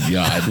 my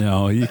God.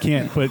 No, you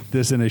can't put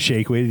this in a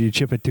shake weight. You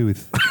chip a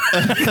tooth.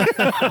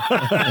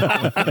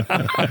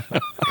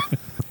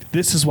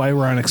 This is why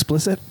we're on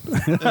explicit.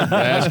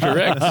 That's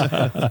correct.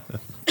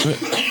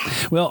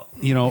 Well,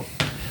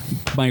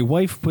 my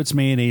wife puts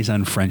mayonnaise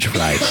on French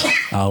fries,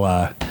 a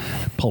la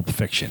Pulp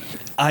Fiction.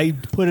 I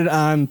put it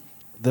on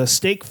the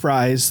steak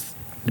fries,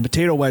 the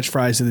potato wedge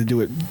fries that they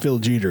do at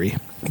Village Eatery,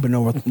 but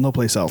no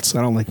place else.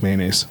 I don't like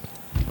mayonnaise.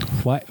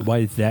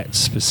 Why that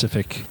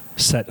specific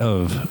set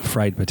of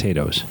fried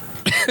potatoes?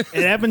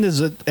 It happened as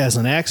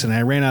an accident.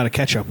 I ran out of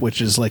ketchup, which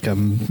is like a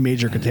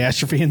major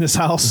catastrophe in this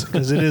house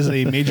because it is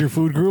a major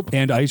food group.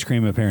 And ice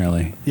cream,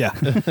 apparently. Yeah.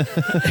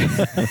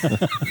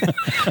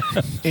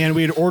 And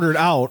we had ordered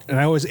out, and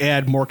I always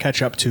add more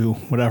ketchup to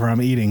whatever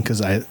I'm eating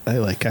because I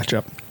like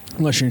ketchup.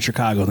 Unless you're in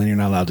Chicago, then you're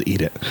not allowed to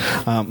eat it.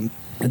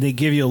 They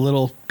give you a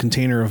little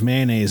container of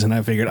mayonnaise, and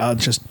I figured I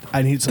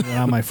need something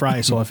on my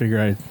fries, so I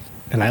figured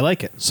and I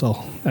like it.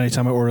 So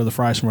anytime I order the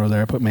fries from over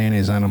there, I put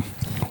mayonnaise on them.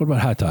 What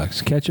about hot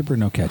dogs? Ketchup or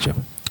no ketchup?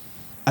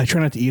 I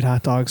try not to eat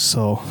hot dogs,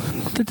 so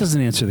That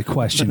doesn't answer the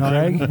question,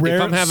 Craig.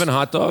 If I'm having a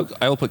hot dog,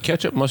 I will put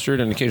ketchup,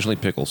 mustard, and occasionally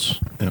pickles.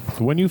 Yeah.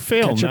 When you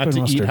fail Ketchup not and to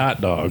eat mustard. hot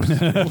dogs,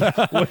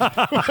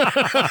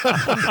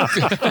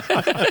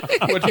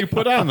 what do you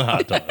put on the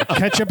hot dog?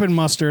 ketchup and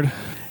mustard,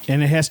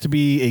 and it has to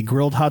be a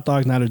grilled hot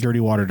dog, not a dirty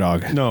water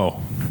dog.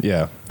 No.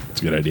 Yeah,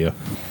 it's a good idea.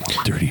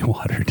 Dirty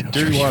water dog.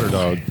 Dirty water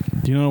dog.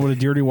 Do you know what a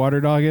dirty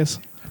water dog is?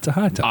 It's a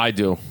hot dog. I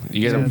do.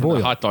 You get them from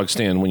the hot dog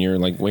stand when you're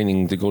like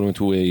waiting to go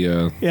into a.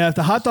 Yeah, if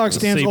the hot dog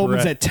stand Saberette.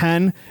 opens at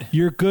 10,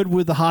 you're good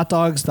with the hot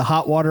dogs, the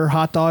hot water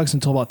hot dogs,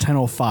 until about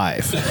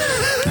 10:05.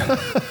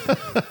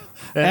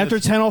 After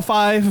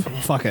 10:05,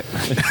 fuck it.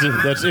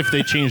 That's if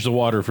they change the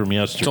water from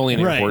yesterday. It's only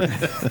an Right.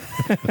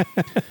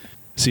 airport.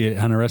 See,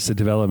 on Arrested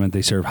Development,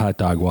 they serve hot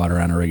dog water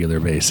on a regular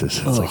basis.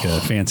 It's like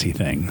a fancy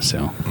thing.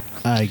 So,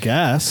 I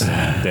guess.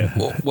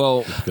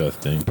 Well, Good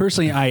thing.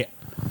 personally, I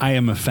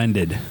am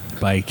offended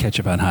by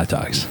ketchup on hot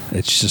dogs.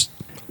 It's just,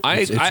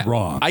 it's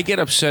wrong. I get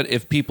upset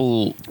if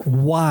people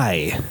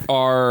Why?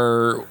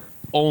 are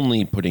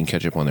only putting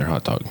ketchup on their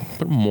hot dog.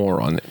 Put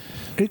more on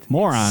it.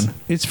 Moron.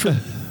 It's for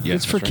Yeah,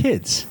 it's for that's right.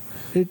 kids.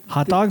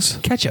 Hot dogs?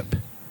 Ketchup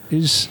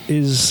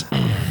is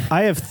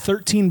I have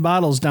 13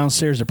 bottles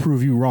downstairs to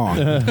prove you wrong.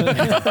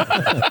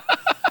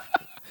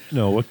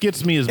 No, what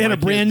gets me is And my a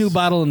brand new kids-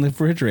 bottle in the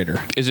refrigerator.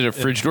 Is it a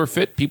fridge door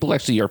fit? People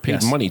actually are paid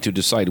Yes. money to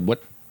decide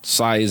what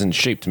size and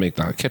shape to make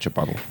the ketchup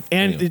bottle.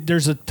 And Anyway.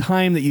 there's a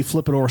time that you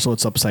flip it over so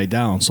it's upside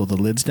down, so the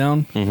lid's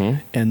down. Mm-hmm.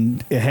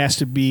 And it has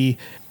to be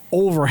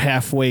over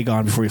halfway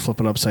gone before you flip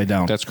it upside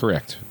down. That's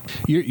correct.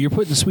 you're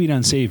putting sweet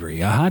on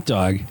savory. A hot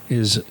dog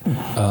is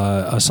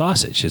a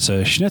sausage. It's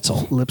a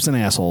schnitzel. Lips and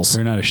assholes.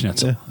 Or not a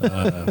schnitzel.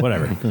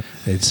 Whatever.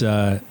 It's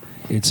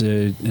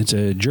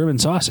a German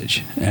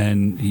sausage,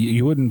 and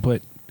you wouldn't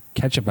put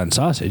ketchup on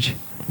sausage.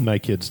 My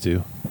kids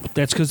do.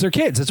 That's because they're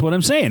kids. That's what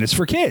I'm saying. It's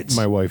for kids.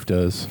 My wife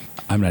does.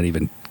 I'm not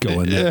even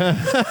going there.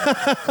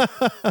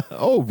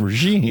 Oh,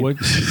 Brigitte.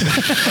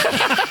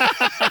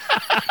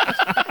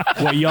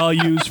 What y'all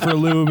use for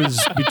lube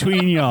is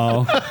between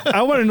y'all.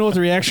 I want to know what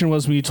the reaction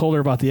was when you told her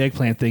about the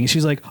eggplant thing.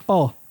 She's like,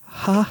 oh,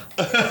 huh?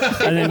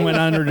 And then went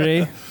on her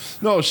day.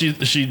 No, she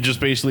just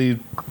basically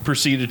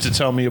proceeded to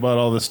tell me about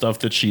all the stuff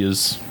that she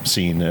has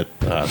seen at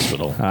the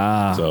hospital.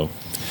 So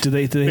Do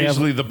they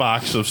basically have the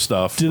box of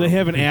stuff. Do they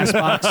have an ass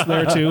box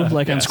there too,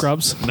 like on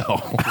Scrubs?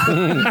 No.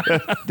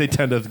 They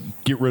tend to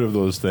get rid of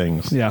those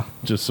things. Yeah.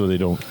 Just so they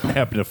don't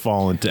happen to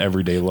fall into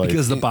everyday life.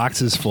 Because the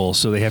box is full,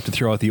 so they have to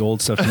throw out the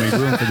old stuff to make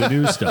room for the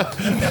new stuff.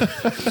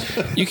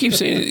 You keep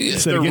saying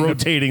they're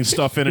rotating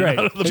stuff in and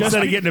out of the Just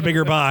instead of getting a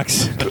bigger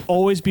box.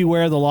 Always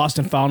beware the lost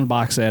and found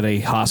box at a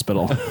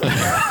hospital,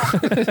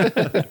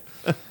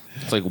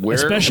 it's like where,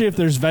 especially if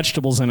there's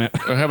vegetables in it.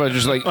 or how about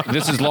just like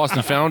this is lost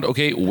and found?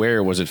 Okay,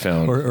 where was it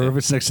found? Or if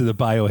it's next to the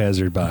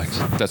biohazard box.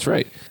 That's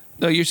right.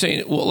 No, you're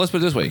saying. Well, let's put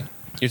it this way.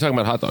 You're talking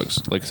about hot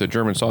dogs, like the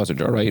German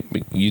sausage. All right,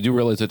 but you do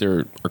realize that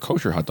there are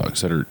kosher hot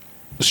dogs that are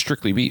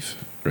strictly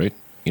beef, right?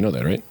 You know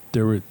that, right?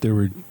 There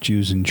were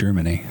Jews in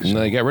Germany, And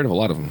they got rid of a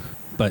lot of them.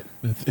 but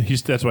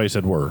That's why he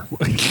said were.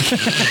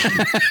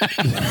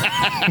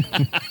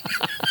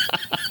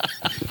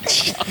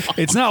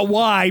 it's not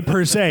why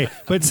per se.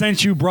 But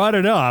since you brought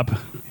it up,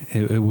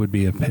 it would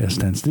be a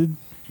past tense. Did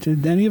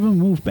any of them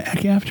move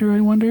back after?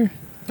 I wonder.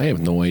 I have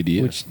no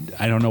idea. Which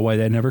I don't know why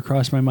that never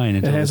crossed my mind. It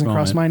Until hasn't this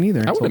crossed moment. mine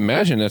either. I would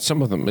imagine that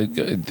some of them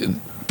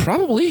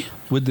probably.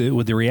 With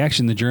the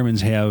reaction the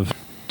Germans have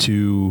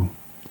to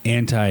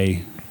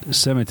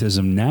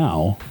anti-Semitism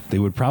now, they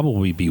would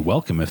probably be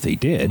welcome if they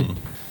did.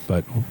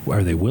 But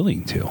are they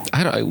willing to?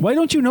 Why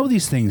don't you know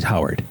these things,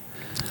 Howard?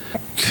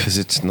 Because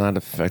it's not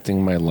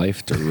affecting my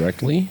life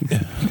directly.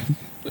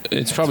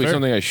 It's probably fair.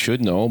 something I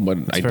should know, but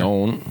I fair.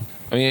 don't.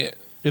 I mean,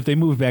 If they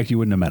moved back, you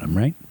wouldn't have met them,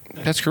 right?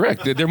 that's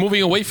correct. They're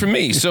moving away from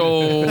me,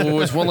 so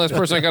it's one less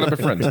person I got to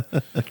befriend.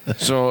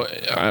 So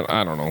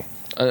I don't know.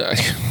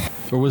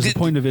 Or was the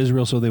point of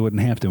Israel so they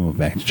wouldn't have to move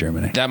back to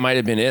Germany? That might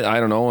have been it. I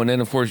don't know. And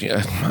then, of course,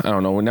 I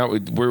don't know. Now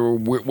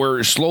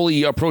we're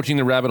slowly approaching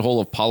the rabbit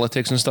hole of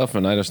politics and stuff,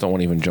 and I just don't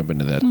want to even jump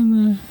into that.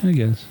 I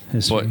guess.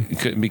 History.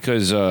 But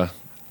because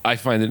I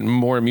find it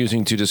more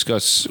amusing to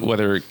discuss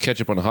whether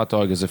ketchup on a hot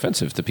dog is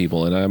offensive to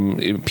people,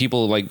 and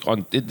people like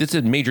it's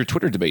a major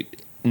Twitter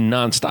debate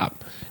nonstop.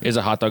 Is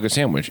a hot dog a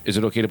sandwich? Is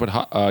it okay to put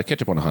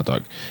ketchup on a hot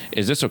dog?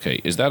 Is this okay?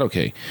 Is that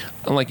okay?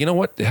 I'm like, you know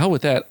what? The hell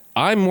with that.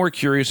 I'm more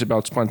curious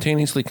about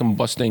spontaneously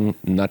combusting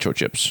nacho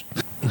chips.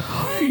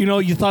 You know,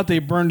 you thought they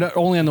burned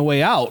only on the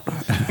way out.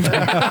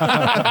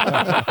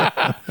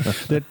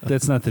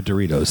 That's not the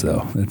Doritos,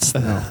 though. It's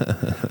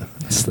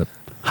the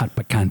hot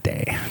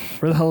picante.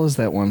 Where the hell is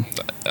that one?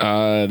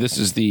 This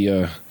is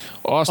the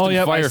Austin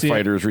yep, I see it.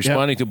 firefighters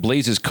responding to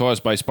blazes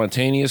caused by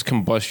spontaneous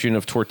combustion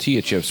of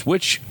tortilla chips,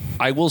 which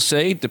I will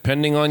say,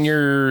 depending on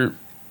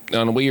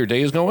the way your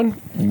day is going,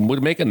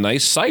 would make a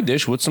nice side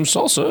dish with some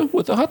salsa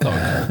with a hot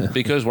dog.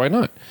 Because why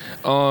not?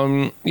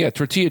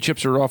 Tortilla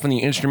chips are often the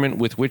instrument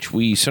with which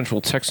we Central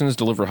Texans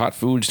deliver hot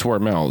foods to our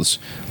mouths,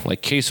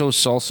 like queso,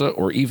 salsa,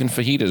 or even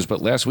fajitas.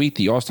 But last week,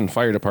 the Austin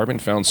Fire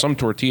Department found some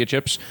tortilla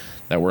chips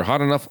that were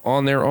hot enough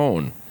on their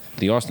own.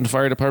 The Austin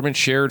Fire Department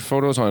shared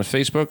photos on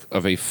Facebook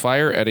of a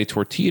fire at a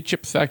tortilla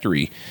chip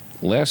factory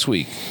last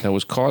week that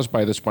was caused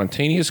by the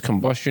spontaneous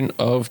combustion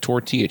of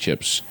tortilla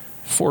chips.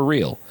 For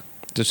real.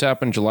 This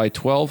happened July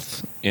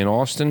 12th in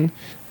Austin.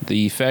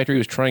 The factory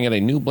was trying out a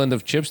new blend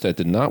of chips that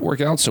did not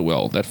work out so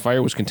well. That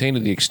fire was contained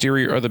in the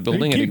exterior of the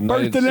building and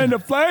ignited. into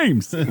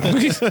flames.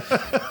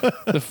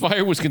 The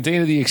fire was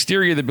contained in the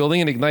exterior of the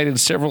building and ignited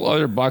several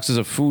other boxes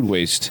of food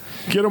waste.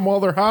 Get them while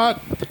they're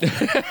hot.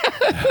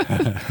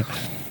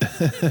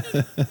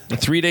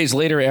 3 days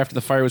later, after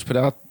the fire was put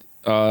out,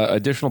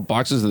 additional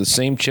boxes of the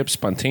same chips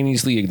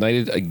spontaneously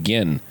ignited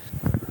again.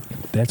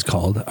 That's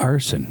called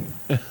arson.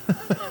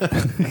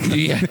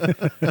 Yeah.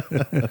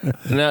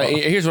 Now,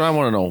 here's what I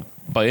want to know.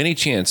 By any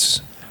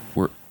chance,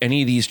 were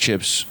any of these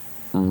chips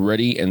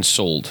ready and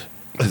sold?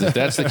 Because if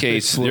that's the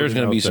case, there's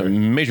going to be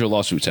some major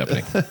lawsuits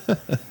happening.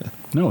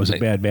 No, it was a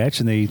bad batch,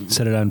 and they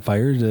set it on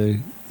fire to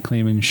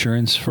claim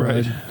insurance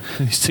fraud.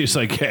 These taste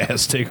like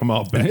gas. Take them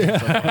out back.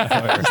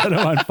 Set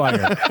them on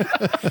fire.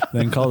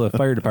 Then call the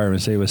fire department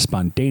and say it was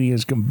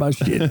spontaneous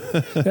combustion.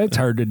 That's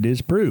hard to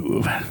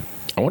disprove.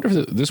 I wonder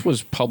if this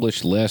was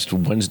published last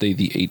Wednesday,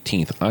 the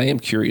 18th. I am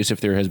curious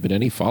if there has been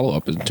any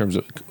follow-up in terms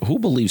of who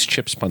believes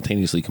chips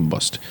spontaneously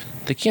combust.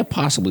 They can't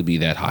possibly be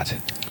that hot.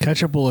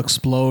 Ketchup will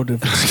explode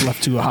if it's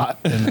left too hot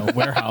in a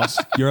warehouse.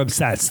 You're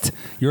obsessed.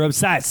 You're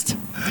obsessed.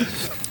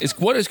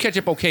 What is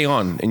ketchup okay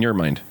on, in your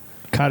mind?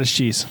 Cottage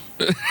cheese.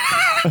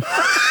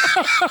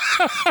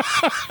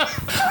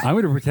 I'm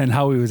going to pretend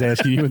Howie was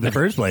asking you in the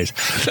first place.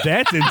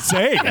 That's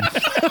insane.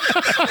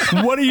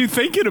 What are you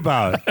thinking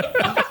about?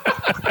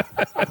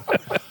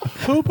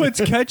 Who puts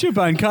ketchup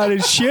on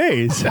cottage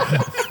cheese?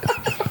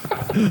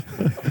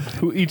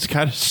 Who eats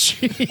cottage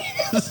cheese?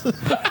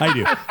 I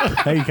do.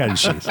 I eat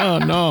cottage cheese. Oh,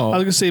 no. I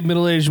was going to say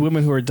middle-aged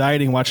women who are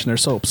dieting watching their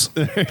soaps.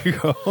 There you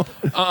go.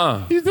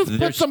 You just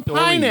put some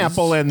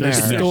pineapple in there.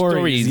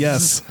 Stories,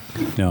 yes.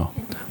 No.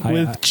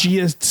 With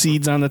chia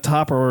seeds on the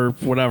top or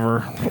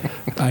whatever.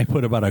 I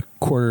put about a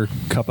quarter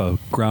cup of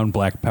ground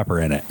black pepper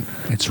in it.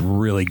 It's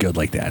really good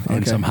like that.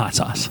 And some hot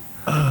sauce.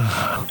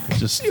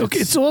 Just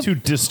it's too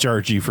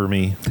dischargy for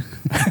me.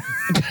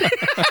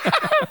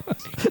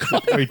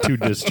 Way too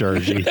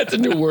dischargy. That's a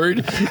new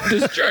word.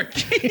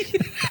 Dischargy.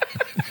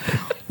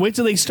 Wait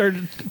till they start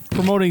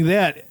promoting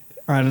that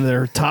on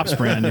their Tops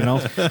brand, you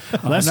know?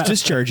 Less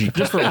dischargy.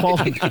 Just for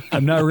quality.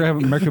 I'm not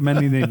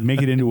recommending they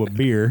make it into a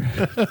beer.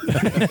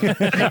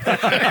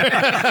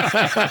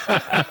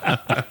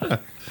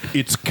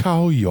 It's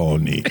cow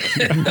yoni.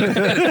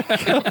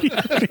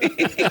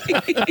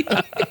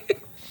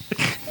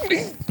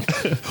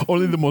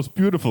 Only the most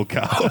beautiful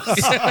cows.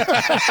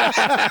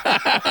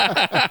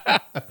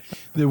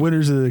 The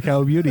winners of the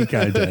Cow Beauty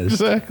contest.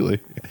 Exactly.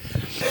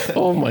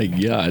 Oh my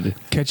God.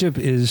 Ketchup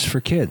is for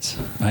kids.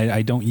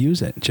 I don't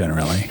use it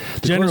generally.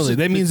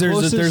 That means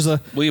there's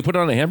a... Will you put it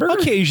on a hamburger?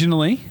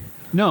 Occasionally.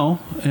 No.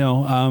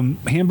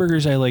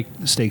 Hamburgers, I like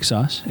steak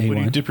sauce. A1. What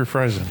do you dip your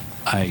fries in?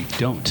 I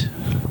don't.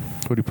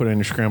 What do you put in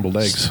your scrambled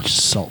eggs?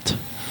 Just salt.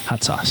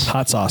 Hot sauce.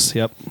 Hot sauce,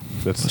 yep.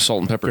 That's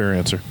Salt and pepper. fair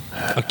answer.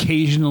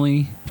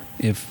 Occasionally,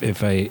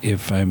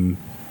 if I'm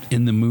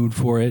in the mood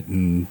for it,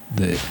 and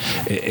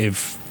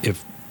if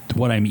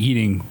what I'm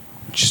eating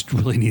just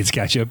really needs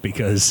ketchup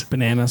because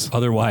Bananas.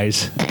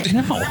 otherwise,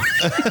 no.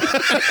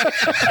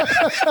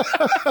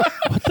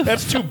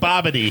 That's too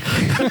bobbity.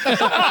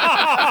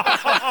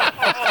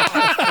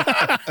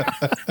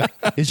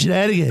 It's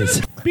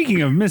Shenanigans.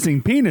 Speaking of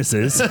missing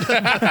penises,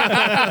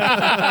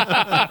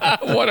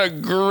 What a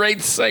great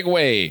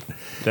segue.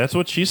 That's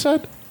what she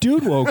said?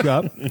 dude woke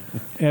up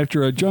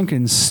after a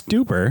drunken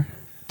stupor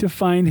to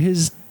find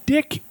his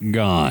dick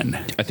gone,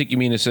 I think you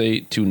mean to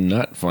say to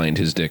not find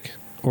his dick.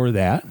 or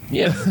that.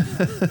 Yeah.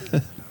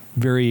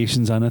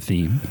 Variations on a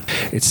theme.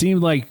 It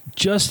seemed like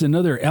just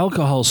another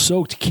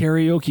alcohol-soaked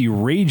karaoke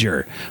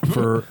rager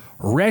for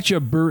a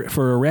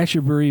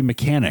Ratchaburi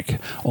mechanic.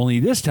 Only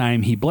this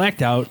time he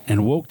blacked out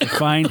and woke to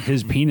find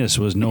his penis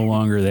was no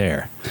longer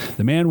there.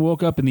 The man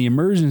woke up in the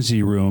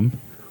emergency room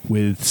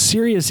with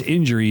serious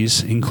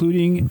injuries,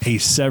 including a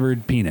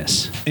severed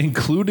penis.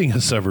 Including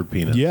a severed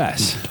penis.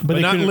 Yes. But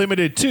not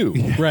limited to.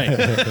 Right.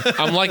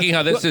 I'm liking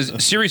how this is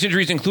serious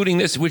injuries, including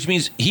this, which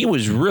means he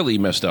was really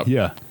messed up.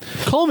 Yeah.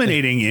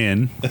 Culminating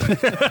in...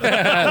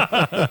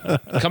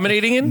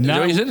 Culminating in? Is that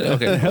what you said?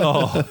 Okay.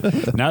 Oh,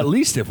 not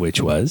least of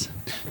which was,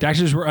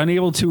 doctors were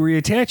unable to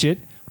reattach it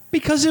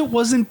because it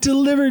wasn't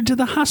delivered to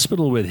the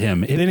hospital with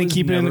him. It They didn't was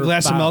keep it in a never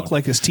glass found. of milk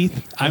like his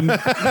teeth.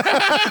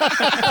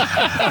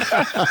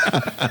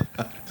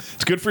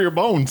 It's good for your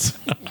bones.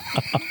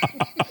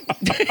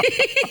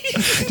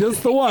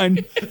 Just the one.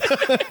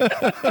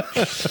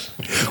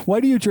 Why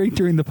do you drink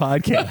during the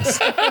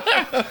podcast?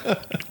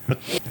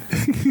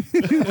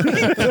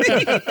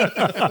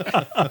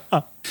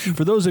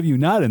 For those of you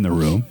not in the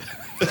room,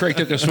 Craig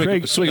took a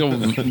swig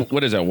of,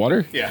 what is that,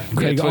 water? Yeah.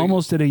 Craig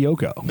almost did a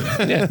Yoko.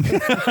 Yeah.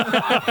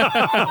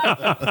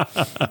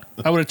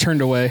 I would have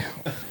turned away.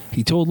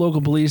 He told local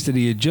police that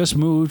he had just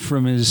moved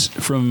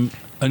from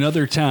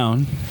another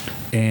town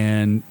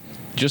and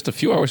Just a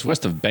few hours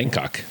west of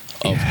Bangkok,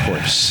 of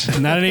course.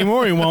 Not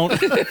anymore, he won't.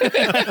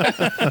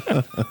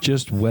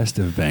 just west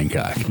of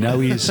Bangkok. Now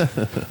he's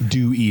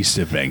due east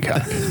of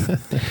Bangkok.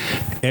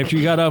 After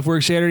he got off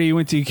work Saturday, he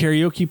went to a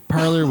karaoke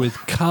parlor with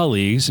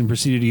colleagues and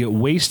proceeded to get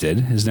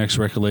wasted. His next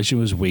recollection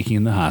was waking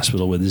in the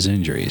hospital with his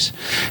injuries.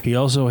 He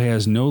also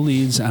has no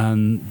leads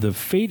on the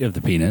fate of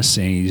the penis,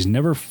 saying he's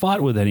never fought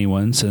with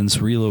anyone since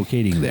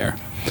relocating there.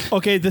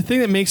 Okay, the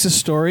thing that makes this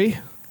story,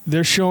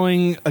 they're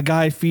showing a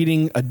guy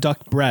feeding a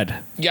duck bread.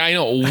 Yeah, I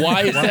know.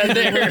 Why is that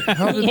there?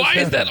 Why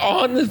is that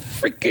on the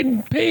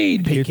freaking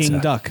page? Peking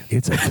duck.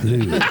 It's a clue.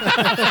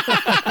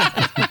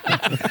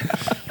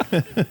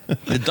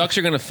 The ducks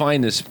are going to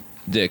find this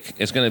dick.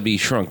 It's going to be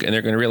shrunk, and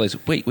they're going to realize,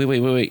 wait.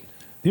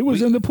 It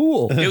was in the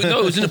pool. No,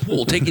 it was in the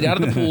pool. Take it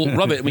out of the pool,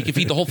 rub it, and we can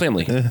feed the whole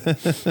family.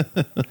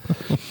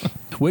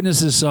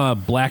 Witnesses saw a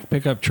black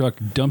pickup truck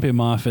dump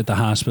him off at the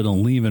hospital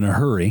and leave in a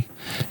hurry.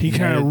 He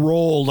kind of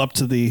rolled up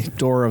to the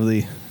door of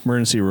the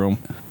emergency room.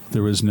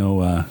 There was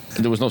no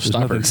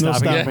Stopper. nothing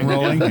stopping No him from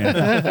rolling.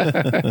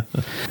 Yeah.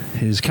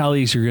 His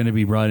colleagues are going to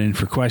be brought in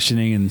for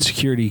questioning, and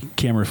security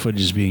camera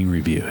footage is being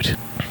reviewed.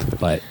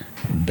 But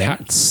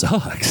that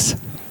sucks.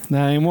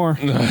 Not anymore.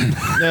 You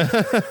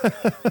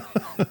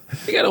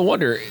got to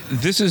wonder.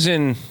 This is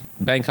in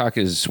Bangkok,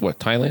 is what,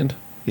 Thailand?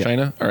 Yeah.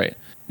 China? All right.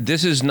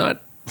 This is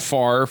not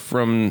far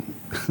from,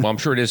 well, I'm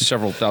sure it is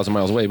several thousand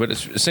miles away, but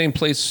it's the same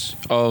place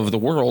of the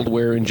world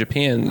where in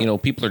Japan,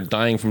 people are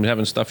dying from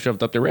having stuff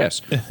shoved up their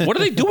ass. What are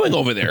they doing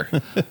over there?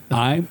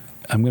 I'm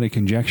going to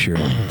conjecture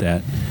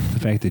that the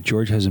fact that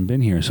George hasn't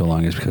been here so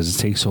long is because it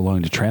takes so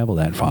long to travel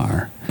that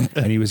far.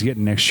 And he was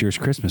getting next year's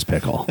Christmas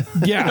pickle.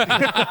 Yeah.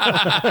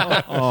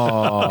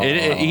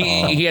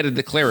 He had to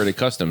declare it at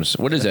customs.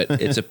 What is it?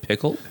 It's a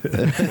pickle?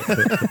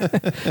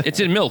 It's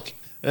in milk.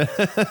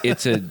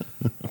 It's a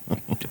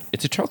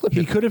chocolate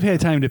pickle. He could have had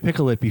time to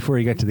pickle it before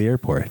he got to the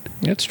airport.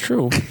 That's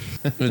true.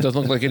 It doesn't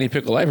look like any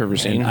pickle I've ever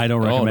seen. And I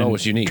don't recommend no,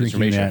 it's unique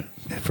drinking information.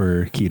 that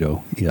for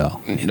keto. Yeah.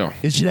 No.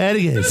 It's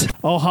Shenanigans.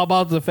 Oh, how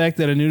about the fact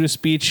that a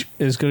nudist beach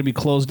is going to be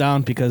closed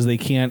down because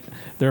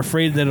they're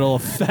afraid that it'll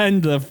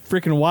offend the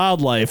freaking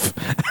wildlife.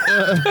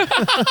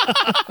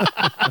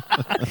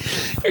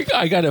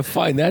 I got to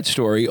find that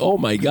story. Oh,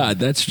 my God.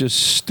 That's just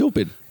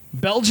stupid.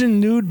 Belgian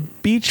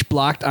nude beach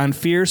blocked on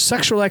fear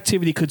sexual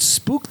activity could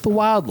spook the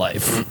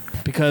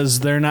wildlife because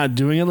they're not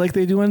doing it like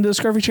they do on the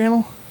Discovery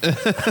Channel.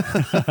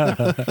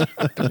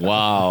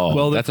 Wow.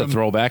 Well, that's a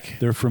throwback.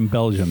 They're from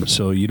Belgium,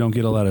 so you don't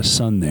get a lot of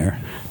sun there.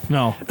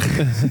 No.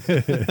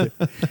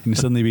 And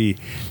suddenly be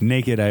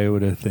naked, I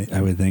would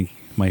think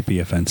might be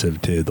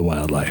offensive to the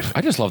wildlife.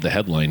 I just love the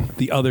headline.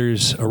 The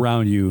others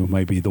around you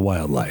might be the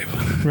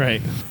wildlife.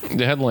 Right.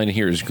 The headline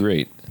here is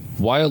great.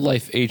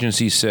 Wildlife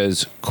agency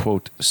says,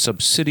 quote,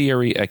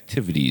 subsidiary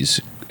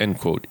activities, end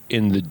quote,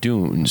 in the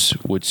dunes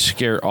would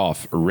scare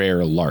off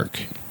rare lark.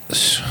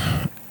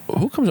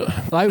 Who comes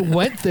up? I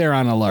went there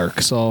on a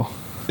lark, so.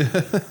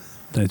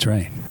 That's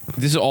right.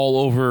 This is all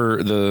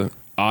over the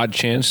off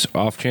chance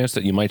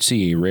that you might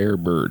see a rare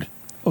bird.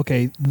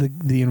 Okay,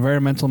 the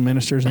environmental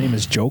minister's name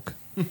is Joke.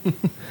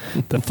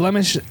 The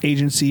Flemish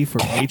Agency for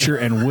Nature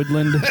and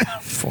Woodland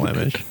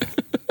Flemish.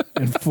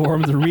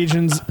 informed the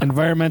region's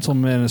environmental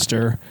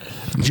minister,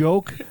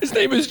 Joke. His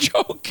name is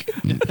Joke.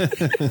 And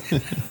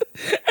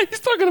he's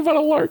talking about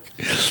a lark.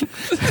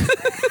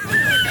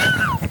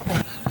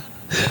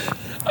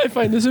 I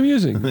find this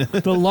amusing.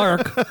 The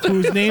lark,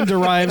 whose name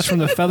derives from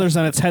the feathers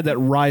on its head that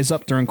rise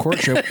up during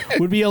courtship,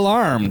 would be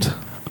alarmed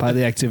by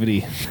the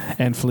activity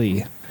and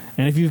flee.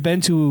 And if you've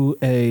been to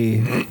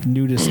a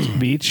nudist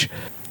beach,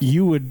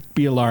 you would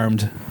be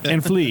alarmed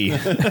and flee.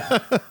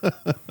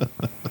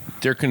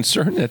 They're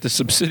concerned that the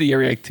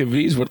subsidiary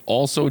activities would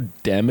also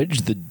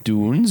damage the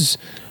dunes.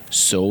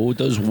 So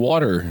does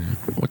water.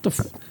 What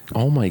the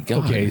oh my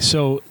God. Okay,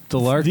 so the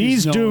lark These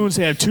is known- dunes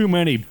have too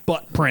many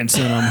butt prints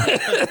in them.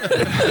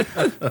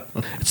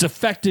 It's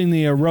affecting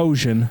the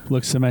erosion.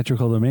 looks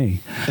symmetrical to me.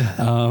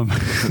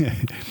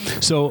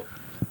 So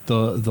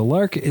the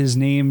lark is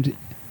named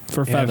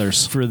For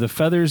feathers. for the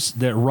feathers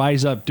that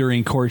rise up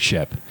during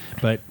courtship,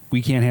 but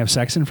we can't have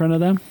sex in front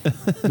of them.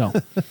 No.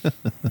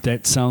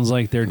 That sounds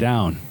like they're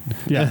down.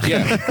 Yeah.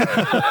 Yeah.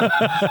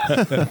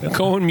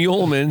 Cohen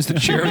Mulemans, the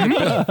chair of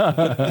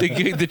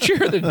the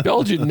chair of the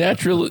Belgian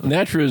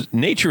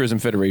Naturism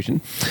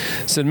Federation,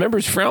 said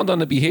members frowned on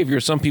the behavior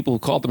of some people who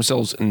called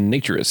themselves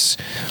naturists.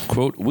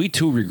 Quote, we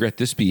too regret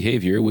this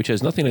behavior, which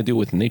has nothing to do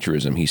with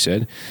naturism, he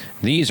said.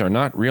 These are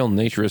not real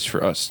naturists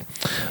for us.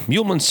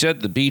 Muleman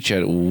said the beach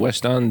at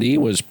West Andy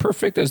was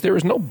perfect as there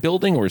is no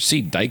building or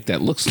sea dike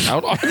that looks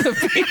out on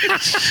the beach.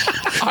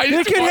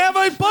 They can have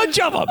a bunch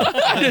of them.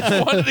 I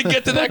just wanted to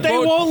get to that They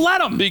quote won't let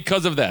them.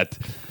 because of that.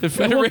 The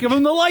They won't give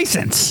them the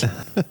license.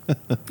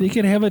 They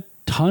can have a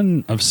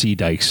ton of sea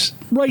dikes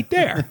right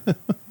there.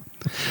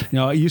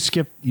 No, you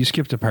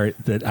skipped a part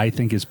that I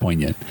think is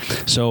poignant.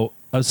 So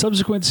a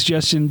subsequent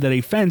suggestion that a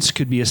fence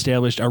could be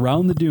established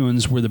around the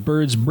dunes where the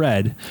birds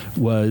bred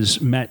was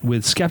met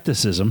with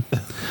skepticism.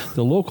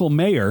 The local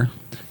mayor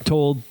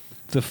told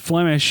the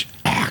Flemish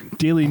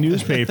daily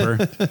newspaper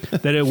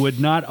that it would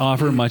not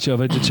offer much of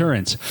a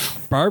deterrence.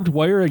 Barbed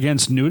wire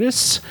against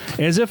nudists?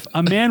 As if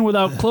a man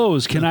without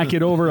clothes cannot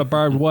get over a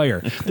barbed wire.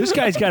 This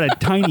guy's got a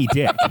tiny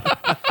dick.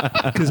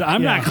 Because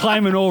I'm not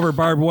climbing over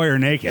barbed wire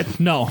naked.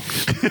 No.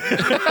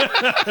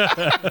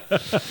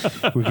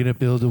 We're going to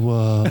build a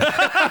wall.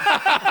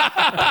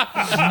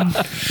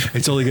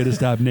 It's only going to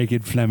stop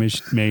naked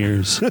Flemish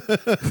mayors.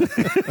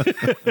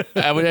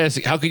 I would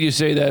ask, how could you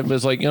say that? But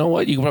it's like, you know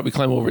what? You can probably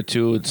climb over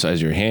too. The size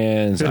of your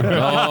hands. I don't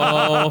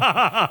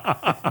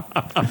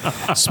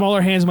know.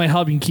 Smaller hands might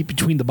help you keep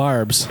between the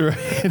barbs.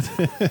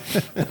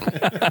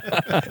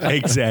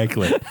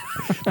 Exactly.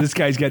 This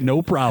guy's got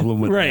no problem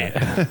with Right.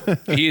 that.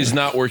 He is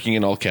not working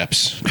in all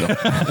caps. No.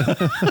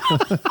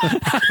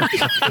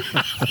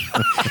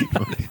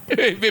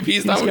 Maybe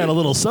he's not. He's got a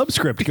little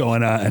subscript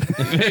going on.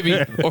 Maybe,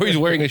 or he's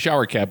wearing a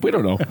shower cap. We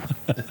don't know.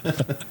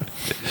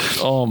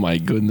 Oh my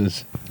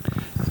goodness.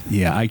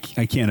 Yeah, I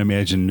can't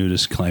imagine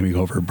nudists climbing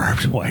over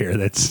barbed wire.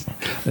 That's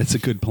a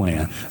good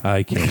plan.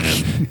 I can.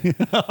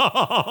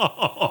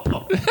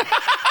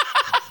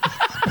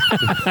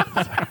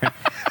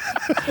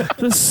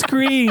 The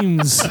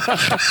screams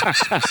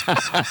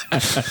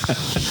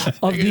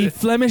of the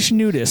Flemish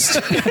nudist.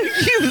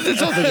 That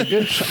sounds like a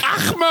good.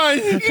 Ach man,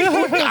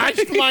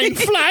 mein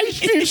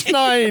Fleisch ist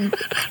nein.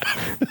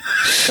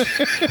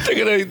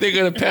 They're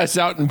gonna pass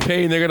out in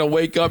pain. They're gonna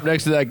wake up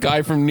next to that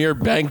guy from near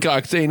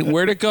Bangkok saying,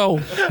 "Where'd it go?"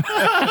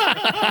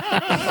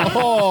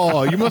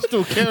 Oh, you must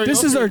have carried.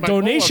 This is our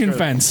donation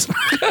fence.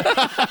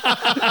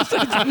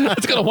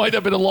 It's gonna wind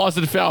up in a lost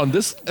and found.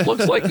 This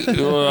looks like I don't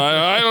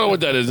know what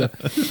that is.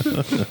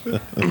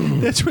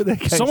 That's where that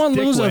guy's Someone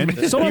dick lose went.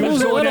 a someone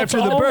lose a Going little after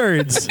toe. the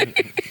birds.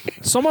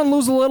 Someone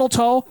lose a little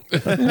toe.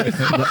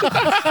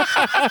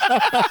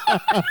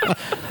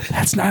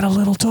 That's not a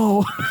little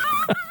toe.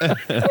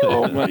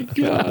 Oh my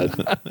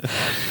god!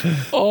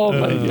 Oh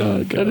my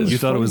god! That is. You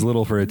thought it was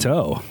little for a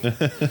toe.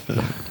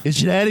 It's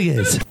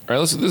Shenanigans. All right,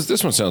 listen.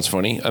 This one sounds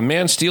funny. A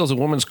man steals a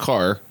woman's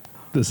car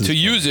This is to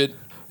use it.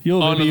 Yo,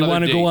 On baby, you another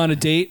want to date. go on a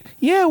date?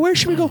 Yeah, where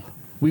should we go?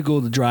 We go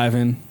to the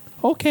drive-in.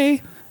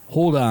 Okay.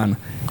 Hold on.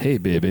 Hey,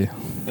 baby.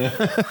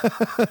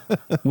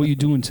 What you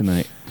doing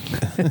tonight?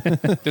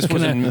 This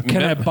was in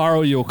Can I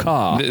borrow your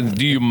car?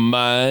 Do you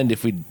mind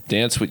if we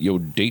dance with your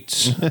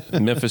dates?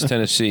 Memphis,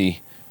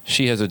 Tennessee.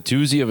 She has a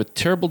doozy of a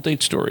terrible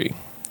date story.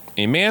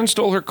 A man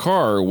stole her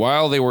car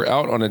while they were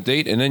out on a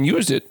date and then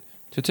used it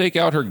to take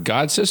out her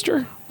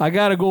godsister. I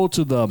gotta go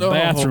to the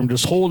bathroom.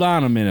 Just hold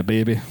on a minute,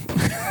 baby.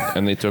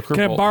 And they took her.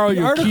 Can I borrow The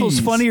your article's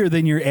keys? funnier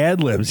than your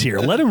ad libs here.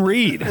 Let him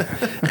read.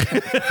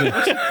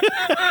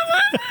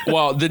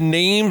 Well, the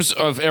names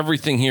of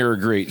everything here are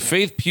great.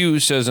 Faith Pugh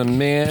says a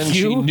man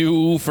she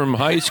knew from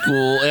high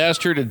school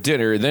asked her to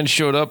dinner, then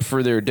showed up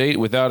for their date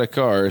without a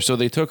car, so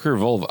they took her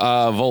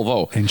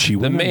Volvo. And she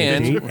went the on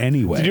man. the date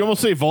anyway. Did you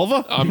almost say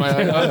vulva? I don't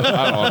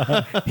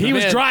know. He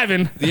was Man.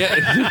 driving. Yeah.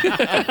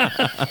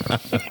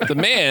 The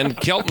man,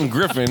 Kelton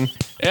Griffin,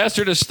 asked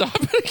her to stop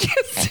at a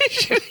gas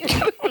station and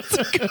get him a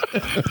cigar.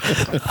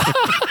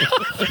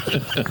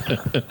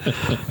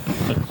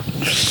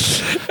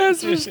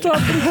 Asked her to stop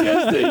at a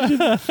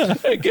gas station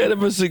and get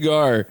him a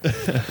cigar.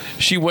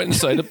 She went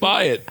inside to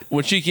buy it.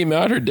 When she came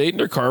out, her date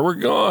and her car were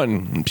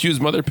gone. Pugh's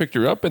mother picked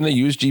her up and they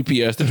used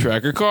GPS to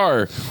track her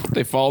car.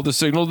 They followed the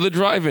signal to the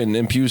drive-in,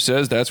 and Pugh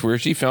says that's where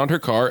she found her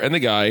car and the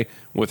guy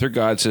with her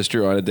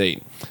godsister on a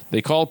date.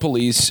 They called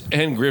police,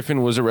 and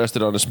Griffin was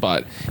arrested on the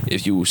spot.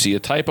 If you see a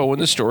typo in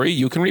the story,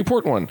 you can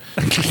report one.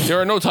 There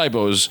are no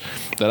typos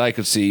that I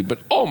could see, but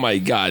oh my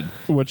God.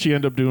 What'd she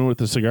end up doing with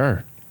the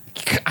cigar?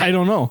 I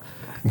don't know.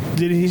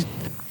 Did he?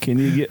 Can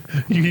you get?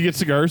 You can get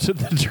cigars at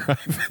the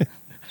drive-in.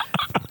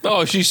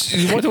 Oh, she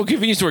went to a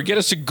convenience store. Get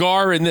a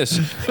cigar and this.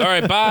 All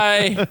right,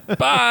 bye.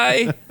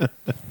 Bye.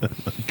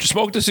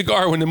 Smoke the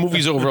cigar when the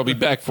movie's over. I'll be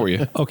back for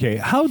you. Okay,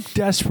 how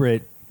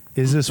desperate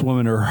is this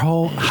woman, or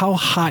how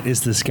hot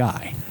is this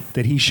guy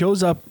that he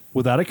shows up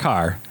without a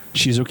car?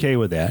 She's okay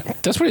with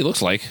that, That's what he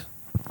looks like.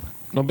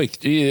 No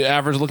big,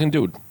 average looking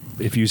dude.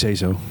 if you say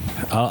so.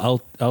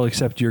 I'll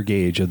accept your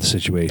gauge of the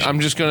situation. I'm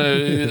just gonna,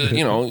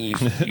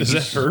 Is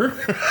that her?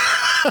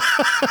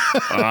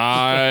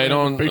 I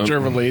don't Picture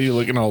of a lady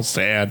looking all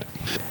sad.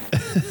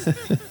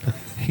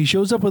 He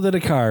shows up without a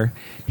car.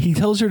 He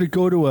tells her to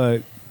go to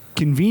a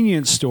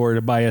convenience store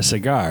to buy a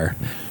cigar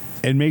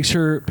and makes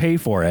her pay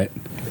for it.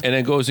 and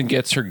then goes and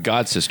gets her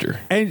godsister.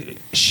 And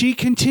she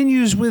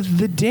continues with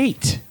the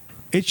date.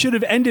 It should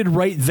have ended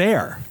right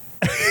there.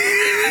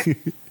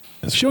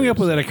 Showing up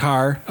without a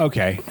car.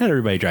 Okay, not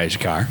everybody drives a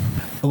car.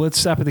 Well, let's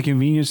stop at the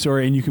convenience store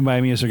and you can buy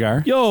me a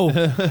cigar. Yo,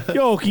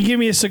 can you give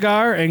me a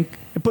cigar and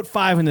put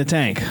 5 in the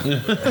tank?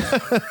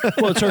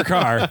 Well, it's her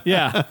car.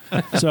 Yeah.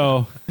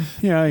 So,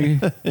 yeah.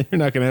 You're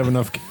not going to have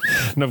enough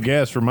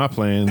gas for my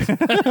plans.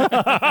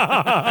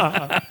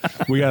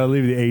 We got to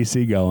leave the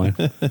AC going.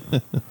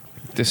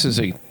 This is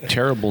a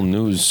terrible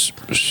news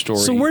story.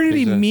 So where did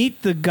he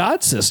meet the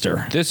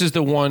godsister? This is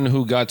the one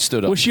who got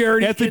stood up. Was she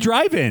already At the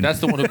drive-in. That's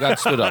the one who got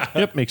stood up.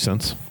 Yep, makes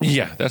sense.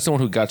 Yeah, that's the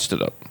one who got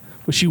stood up.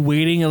 Was she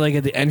waiting like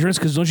at the entrance?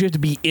 Because don't you have to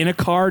be in a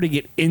car to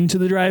get into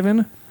the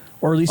drive-in,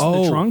 or at least in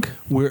the trunk?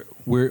 Where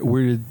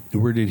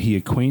did he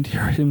acquaint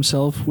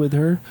himself with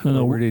her?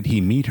 No. Where did he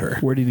meet her?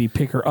 Where did he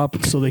pick her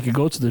up so they could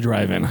go to the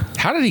drive-in?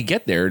 How did he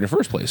get there in the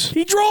first place?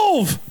 He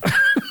drove.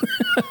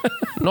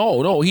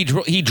 No, he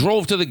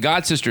drove to the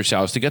godsister's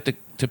house to get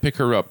to pick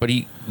her up. But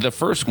the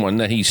first one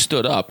that he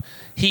stood up,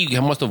 he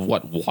must have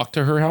walked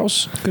to her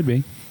house. Could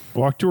be.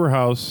 Walked to her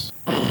house,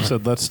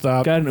 said, let's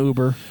stop. Got an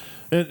Uber.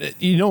 And,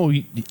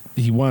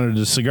 he wanted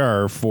a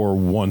cigar for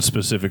one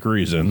specific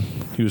reason.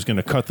 He was going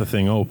to cut the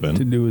thing open.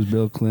 To do his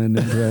Bill Clinton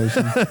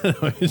impression.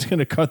 He was going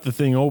to cut the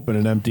thing open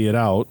and empty it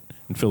out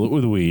and fill it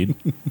with weed.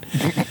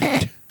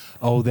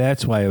 Oh,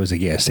 that's why it was a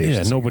gas station.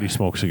 Yeah, nobody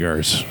smokes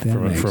cigars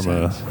makes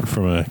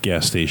from a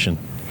gas station.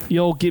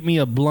 Yo, get me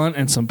a blunt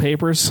and some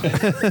papers.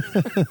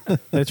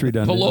 That's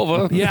redundant.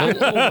 Pullover. Yeah.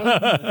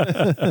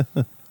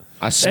 Pullover.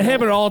 It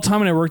happened all the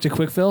time when I worked at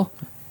Quick Fill.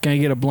 Can I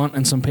get a blunt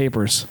and some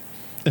papers?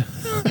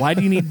 Why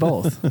do you need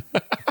both?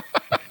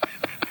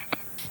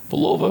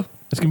 Pullover.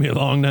 It's going to be a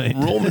long night.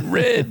 Roman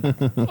red.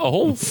 A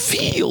whole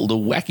field of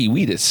wacky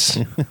weedus.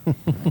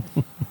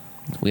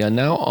 We are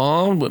now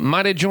on with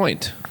Mighty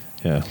Joint.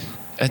 Yeah.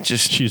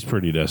 She's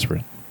pretty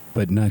desperate.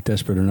 But not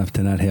desperate enough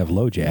to not have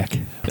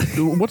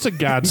LoJack. What's a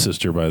god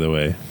sister, by the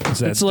way? Is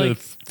that It's like-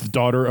 the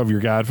daughter of your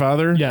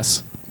godfather?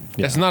 Yes.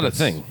 That's not a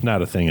thing.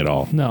 Not a thing at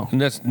all. No.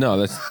 And that's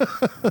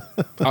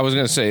I was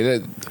going to say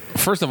that.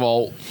 First of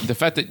all, the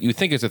fact that you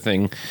think it's a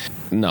thing,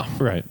 no.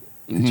 Right.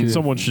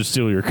 Someone should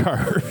steal your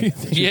car.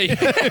 Yeah.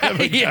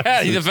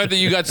 The fact that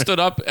you got stood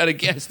up at a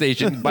gas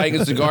station buying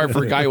a cigar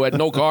for a guy who had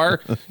no car,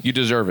 you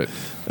deserve it.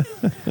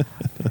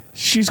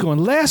 She's going,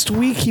 last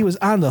week he was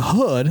on the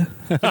hood.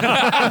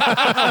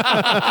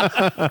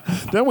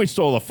 Then we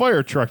stole a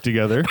fire truck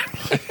together.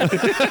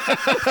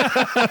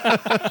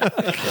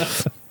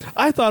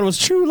 I thought it was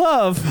true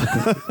love.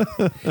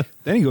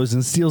 Then he goes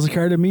and steals a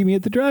car to meet me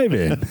at the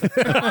drive-in.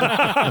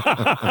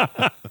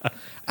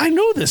 I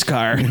know this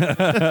car.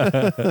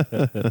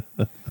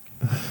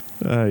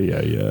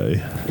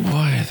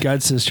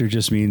 God sister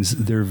just means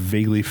they're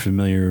vaguely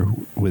familiar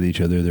with each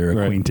other. They're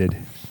acquainted.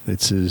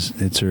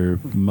 It's her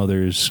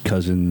mother's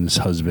cousin's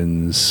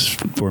husband's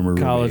former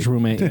College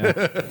roommate. Yeah.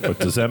 What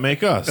does that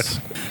make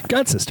us?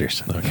 God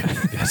sisters. Okay.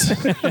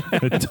 Yes.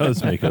 It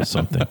does make us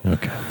something.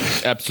 Okay.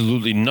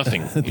 Absolutely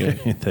nothing. Yeah.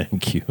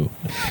 Thank you.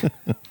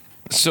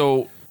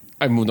 So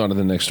I moved on to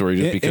the next story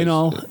just because. In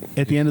all,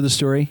 at the end of the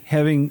story,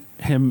 having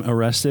him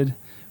arrested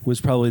was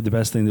probably the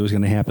best thing that was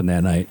going to happen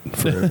that night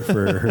for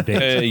her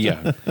date.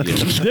 Yeah.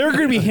 There are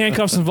going to be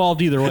handcuffs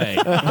involved either way.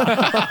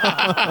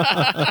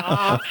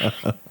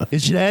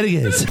 It's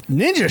Shenanigans.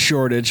 Ninja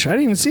shortage. I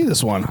didn't even see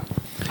this one.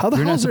 How the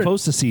You're hell not is there?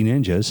 supposed to see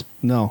ninjas.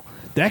 No.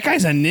 That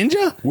guy's a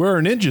ninja? Where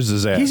are ninjas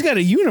is at? He's got a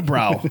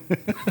unibrow.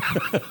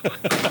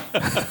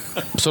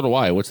 So do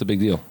I. What's the big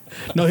deal?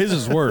 No, his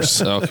is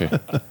worse. Okay.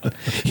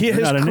 His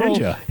not a curl,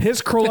 ninja.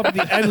 His curl up at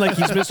the end like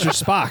he's Mr.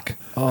 Spock.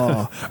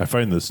 Oh, I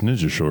find this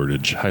ninja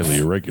shortage highly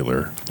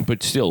irregular.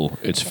 But still,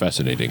 it's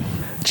fascinating.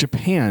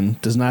 Japan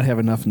does not have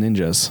enough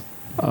ninjas.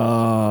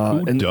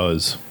 Who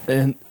does?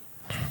 And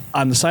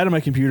on the side of my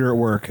computer at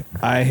work,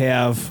 I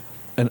have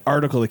an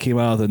article that came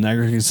out of the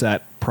Niagara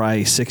Gazette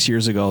probably 6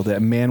 years ago that a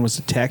man was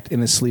attacked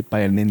in his sleep by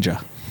a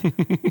ninja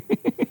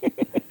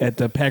at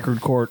the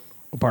Packard Court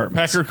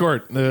apartments. Packard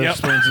Court. That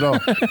explains it all.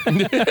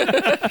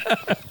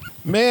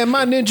 Man,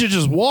 my ninja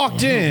just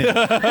walked in.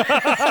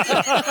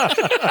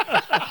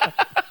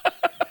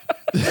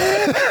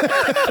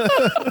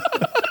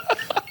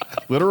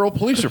 Literal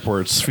police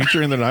reports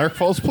featuring the Niagara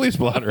Falls Police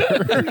Blotter.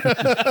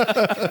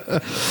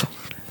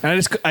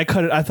 And I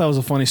cut it. I thought it was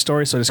a funny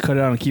story, so I just cut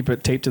it out and keep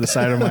it taped to the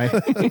side of my.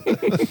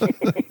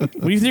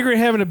 When you think you're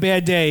having a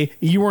bad day,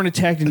 you weren't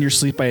attacked in your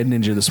sleep by a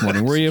ninja this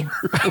morning, were you?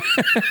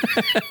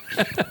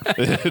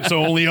 It's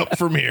only up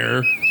from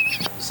here.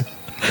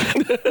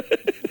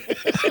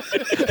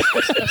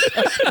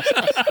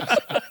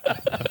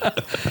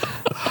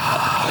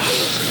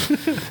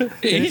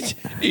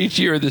 Each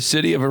year, the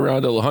city of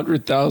around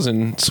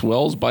 100,000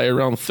 swells by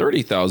around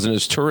 30,000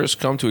 as tourists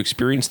come to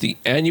experience the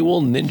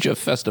annual Ninja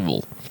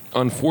Festival.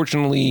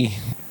 Unfortunately,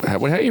 how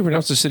do you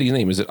pronounce the city's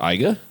name? Is it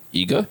Iga?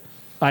 Iga?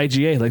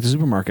 IGA, like the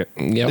supermarket.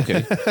 Yeah,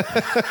 okay.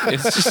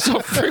 It's just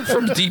suffering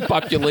from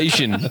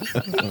depopulation.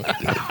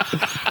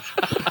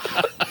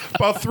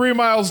 About 3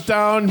 miles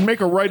down,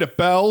 make a right at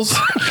Bell's.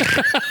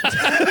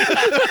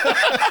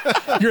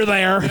 You're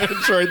there.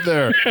 It's right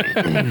there.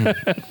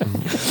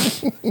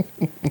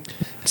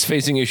 It's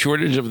facing a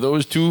shortage of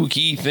those two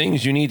key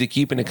things you need to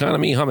keep an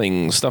economy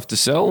humming: stuff to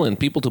sell and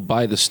people to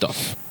buy the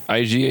stuff.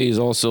 IGA is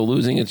also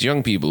losing its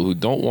young people who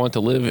don't want to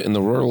live in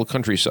the rural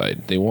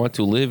countryside. They want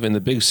to live in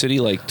the big city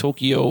like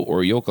Tokyo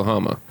or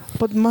Yokohama.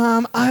 But,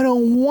 Mom, I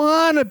don't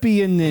want to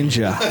be a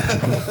ninja.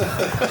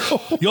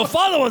 Your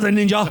father was a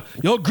ninja.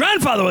 Your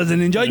grandfather was a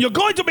ninja. You're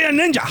going to be a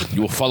ninja.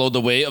 You will follow the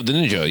way of the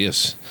ninja,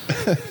 yes.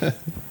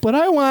 But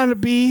I want to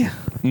be...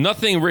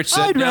 Nothing Rich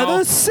said I'd now.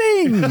 rather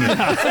sing.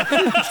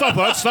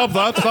 Stop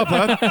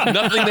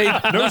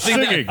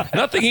that.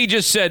 Nothing he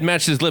just said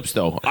matched his lips,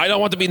 though. I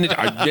don't want to be in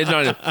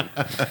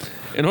the...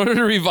 In order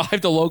to revive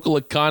the local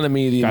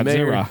economy, the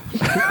mayor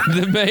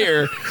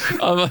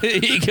of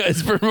Iga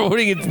is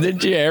promoting its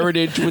ninja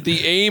heritage with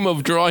the aim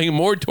of drawing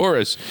more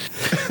tourists.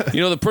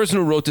 You know, the person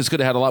who wrote this could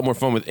have had a lot more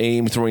fun with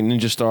AIM, throwing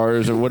ninja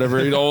stars or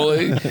whatever. You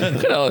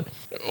know,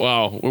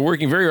 wow, we're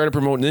working very hard to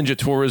promote ninja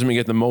tourism and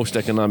get the most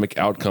economic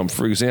outcome.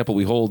 For example,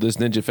 we hold this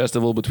ninja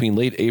festival between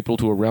late April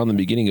to around the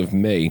beginning of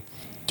May.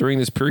 During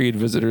this period,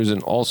 visitors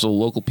and also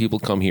local people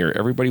come here.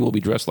 Everybody will be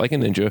dressed like a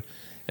ninja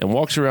and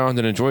walks around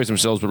and enjoys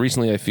themselves, but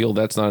recently I feel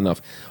that's not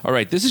enough. All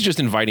right, this is just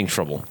inviting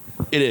trouble.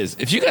 It is.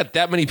 If you got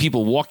that many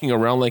people walking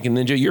around like a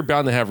ninja, you're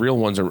bound to have real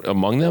ones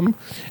among them,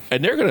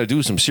 and they're going to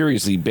do some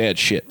seriously bad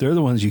shit. They're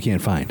the ones you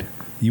can't find.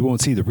 You won't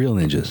see the real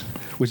ninjas,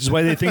 which is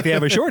why they think they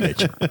have a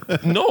shortage.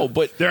 No,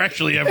 but They're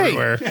actually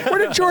everywhere. Where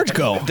did George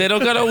go? they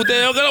don't gotta work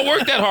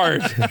that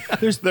hard.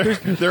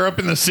 They're up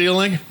in the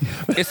ceiling.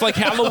 It's like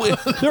Halloween.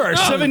 There are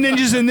 7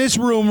 ninjas in this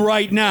room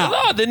right now.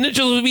 No, the ninjas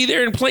will be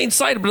there in plain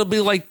sight, but it'll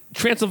be like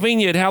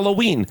Transylvania at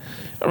Halloween.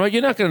 All right,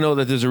 you're not going to know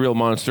that there's a real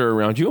monster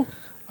around you.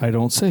 I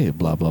don't say it,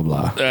 blah, blah,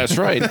 blah. That's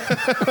right.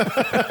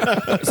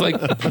 It's like,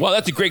 well,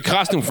 that's a great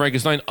costume,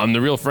 Frankenstein. I'm the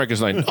real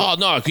Frankenstein. Oh,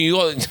 no, can you...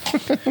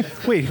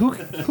 Wait,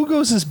 who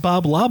goes as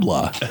Bob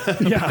Loblaw?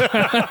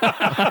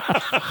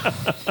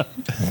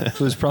 It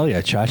was probably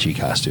a Chachi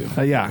costume.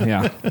 Yeah. I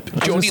was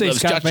gonna Jody say loves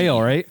Scott chachi.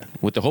 Baio, right?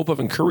 With the hope of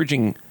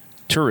encouraging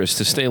tourists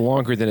to stay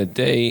longer than a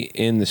day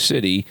in the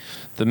city,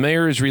 the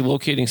mayor is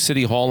relocating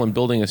City Hall and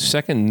building a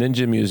second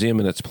ninja museum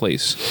in its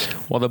place.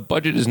 While the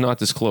budget is not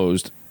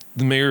disclosed,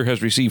 the mayor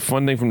has received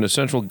funding from the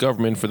central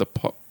government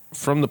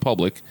from the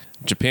public.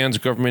 Japan's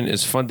government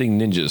is funding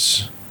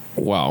ninjas.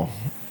 Wow.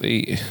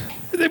 I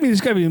mean,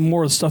 there's got to be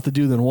more stuff to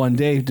do than one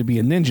day to be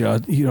a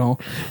ninja. You know,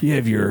 you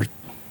have your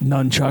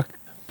nunchuck,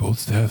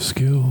 Both have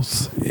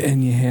skills.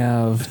 and you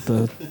have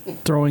the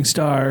throwing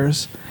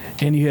stars,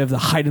 and you have the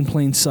hide in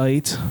plain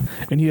sight,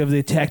 and you have the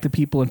attack the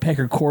people in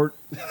Packard Court.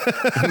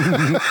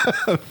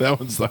 That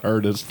one's the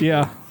hardest.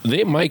 Yeah.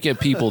 They might get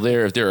people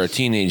there if there are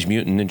Teenage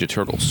Mutant Ninja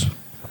Turtles.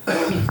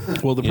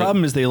 Well, the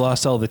problem is they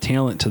lost all the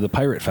talent to the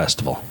Pirate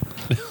Festival.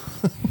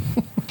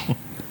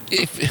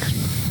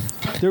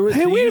 There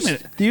Hey, wait a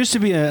minute. There used to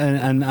be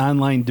an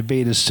online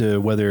debate as to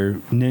whether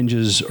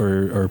ninjas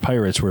or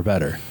pirates were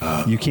better.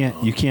 You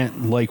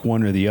can't like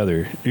one or the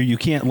other. Or you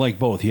can't like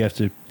both. You have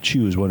to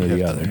choose one or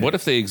the other. What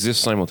if they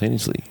exist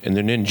simultaneously and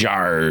they're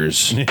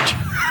ninjars?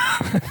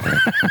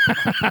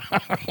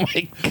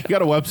 You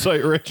got a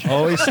website, Rich?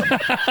 Always.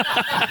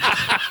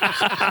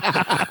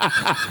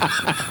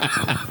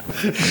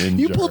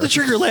 You pulled the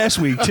trigger last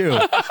week too.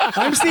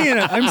 I'm seeing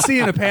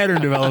a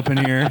pattern developing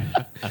here.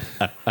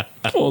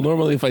 Well,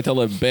 normally if I tell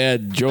a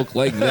bad joke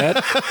like that,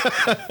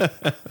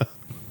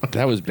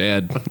 that was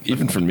bad,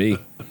 even for me.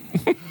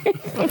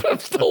 I'm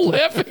still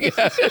laughing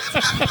at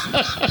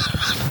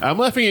it. I'm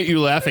laughing at you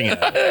laughing at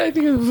it. I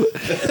think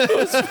it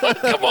was fun.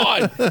 Come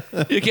on.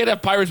 You can't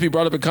have pirates be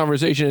brought up in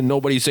conversation and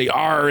nobody say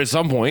R at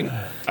some point.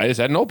 I just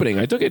had an opening.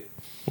 I took it.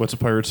 What's a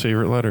pirate's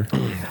favorite letter?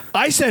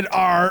 I said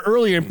R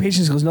earlier, and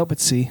Patience goes, nope,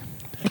 it's C.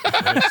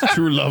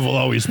 True love will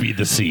always be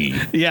the sea.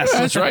 Yes.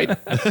 That's right.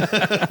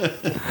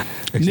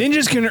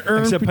 Ninjas can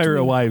earn... Except between-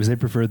 Pirate Wives, they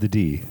prefer the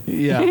D.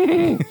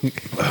 Yeah.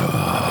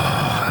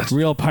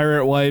 Real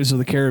pirate wives of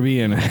the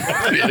Caribbean.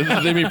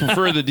 They may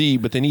prefer the D,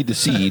 but they need the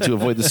C to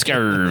avoid the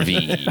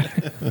scurvy.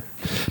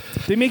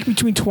 They make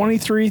between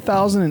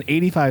 $23,000 and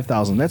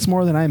 $85,000. That's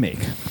more than I make.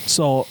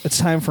 So it's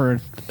time for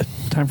a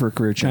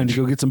career Trying change.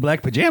 to go get some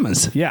black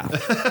pajamas. Yeah.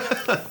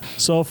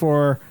 So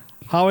for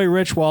Howie,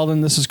 Rich,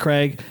 Walden, this is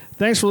Craig.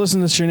 Thanks for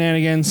listening to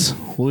Shenanigans.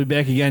 We'll be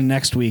back again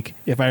next week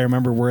if I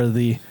remember where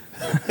the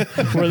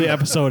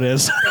episode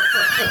is.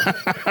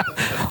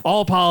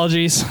 All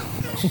apologies.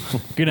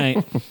 Good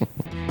night.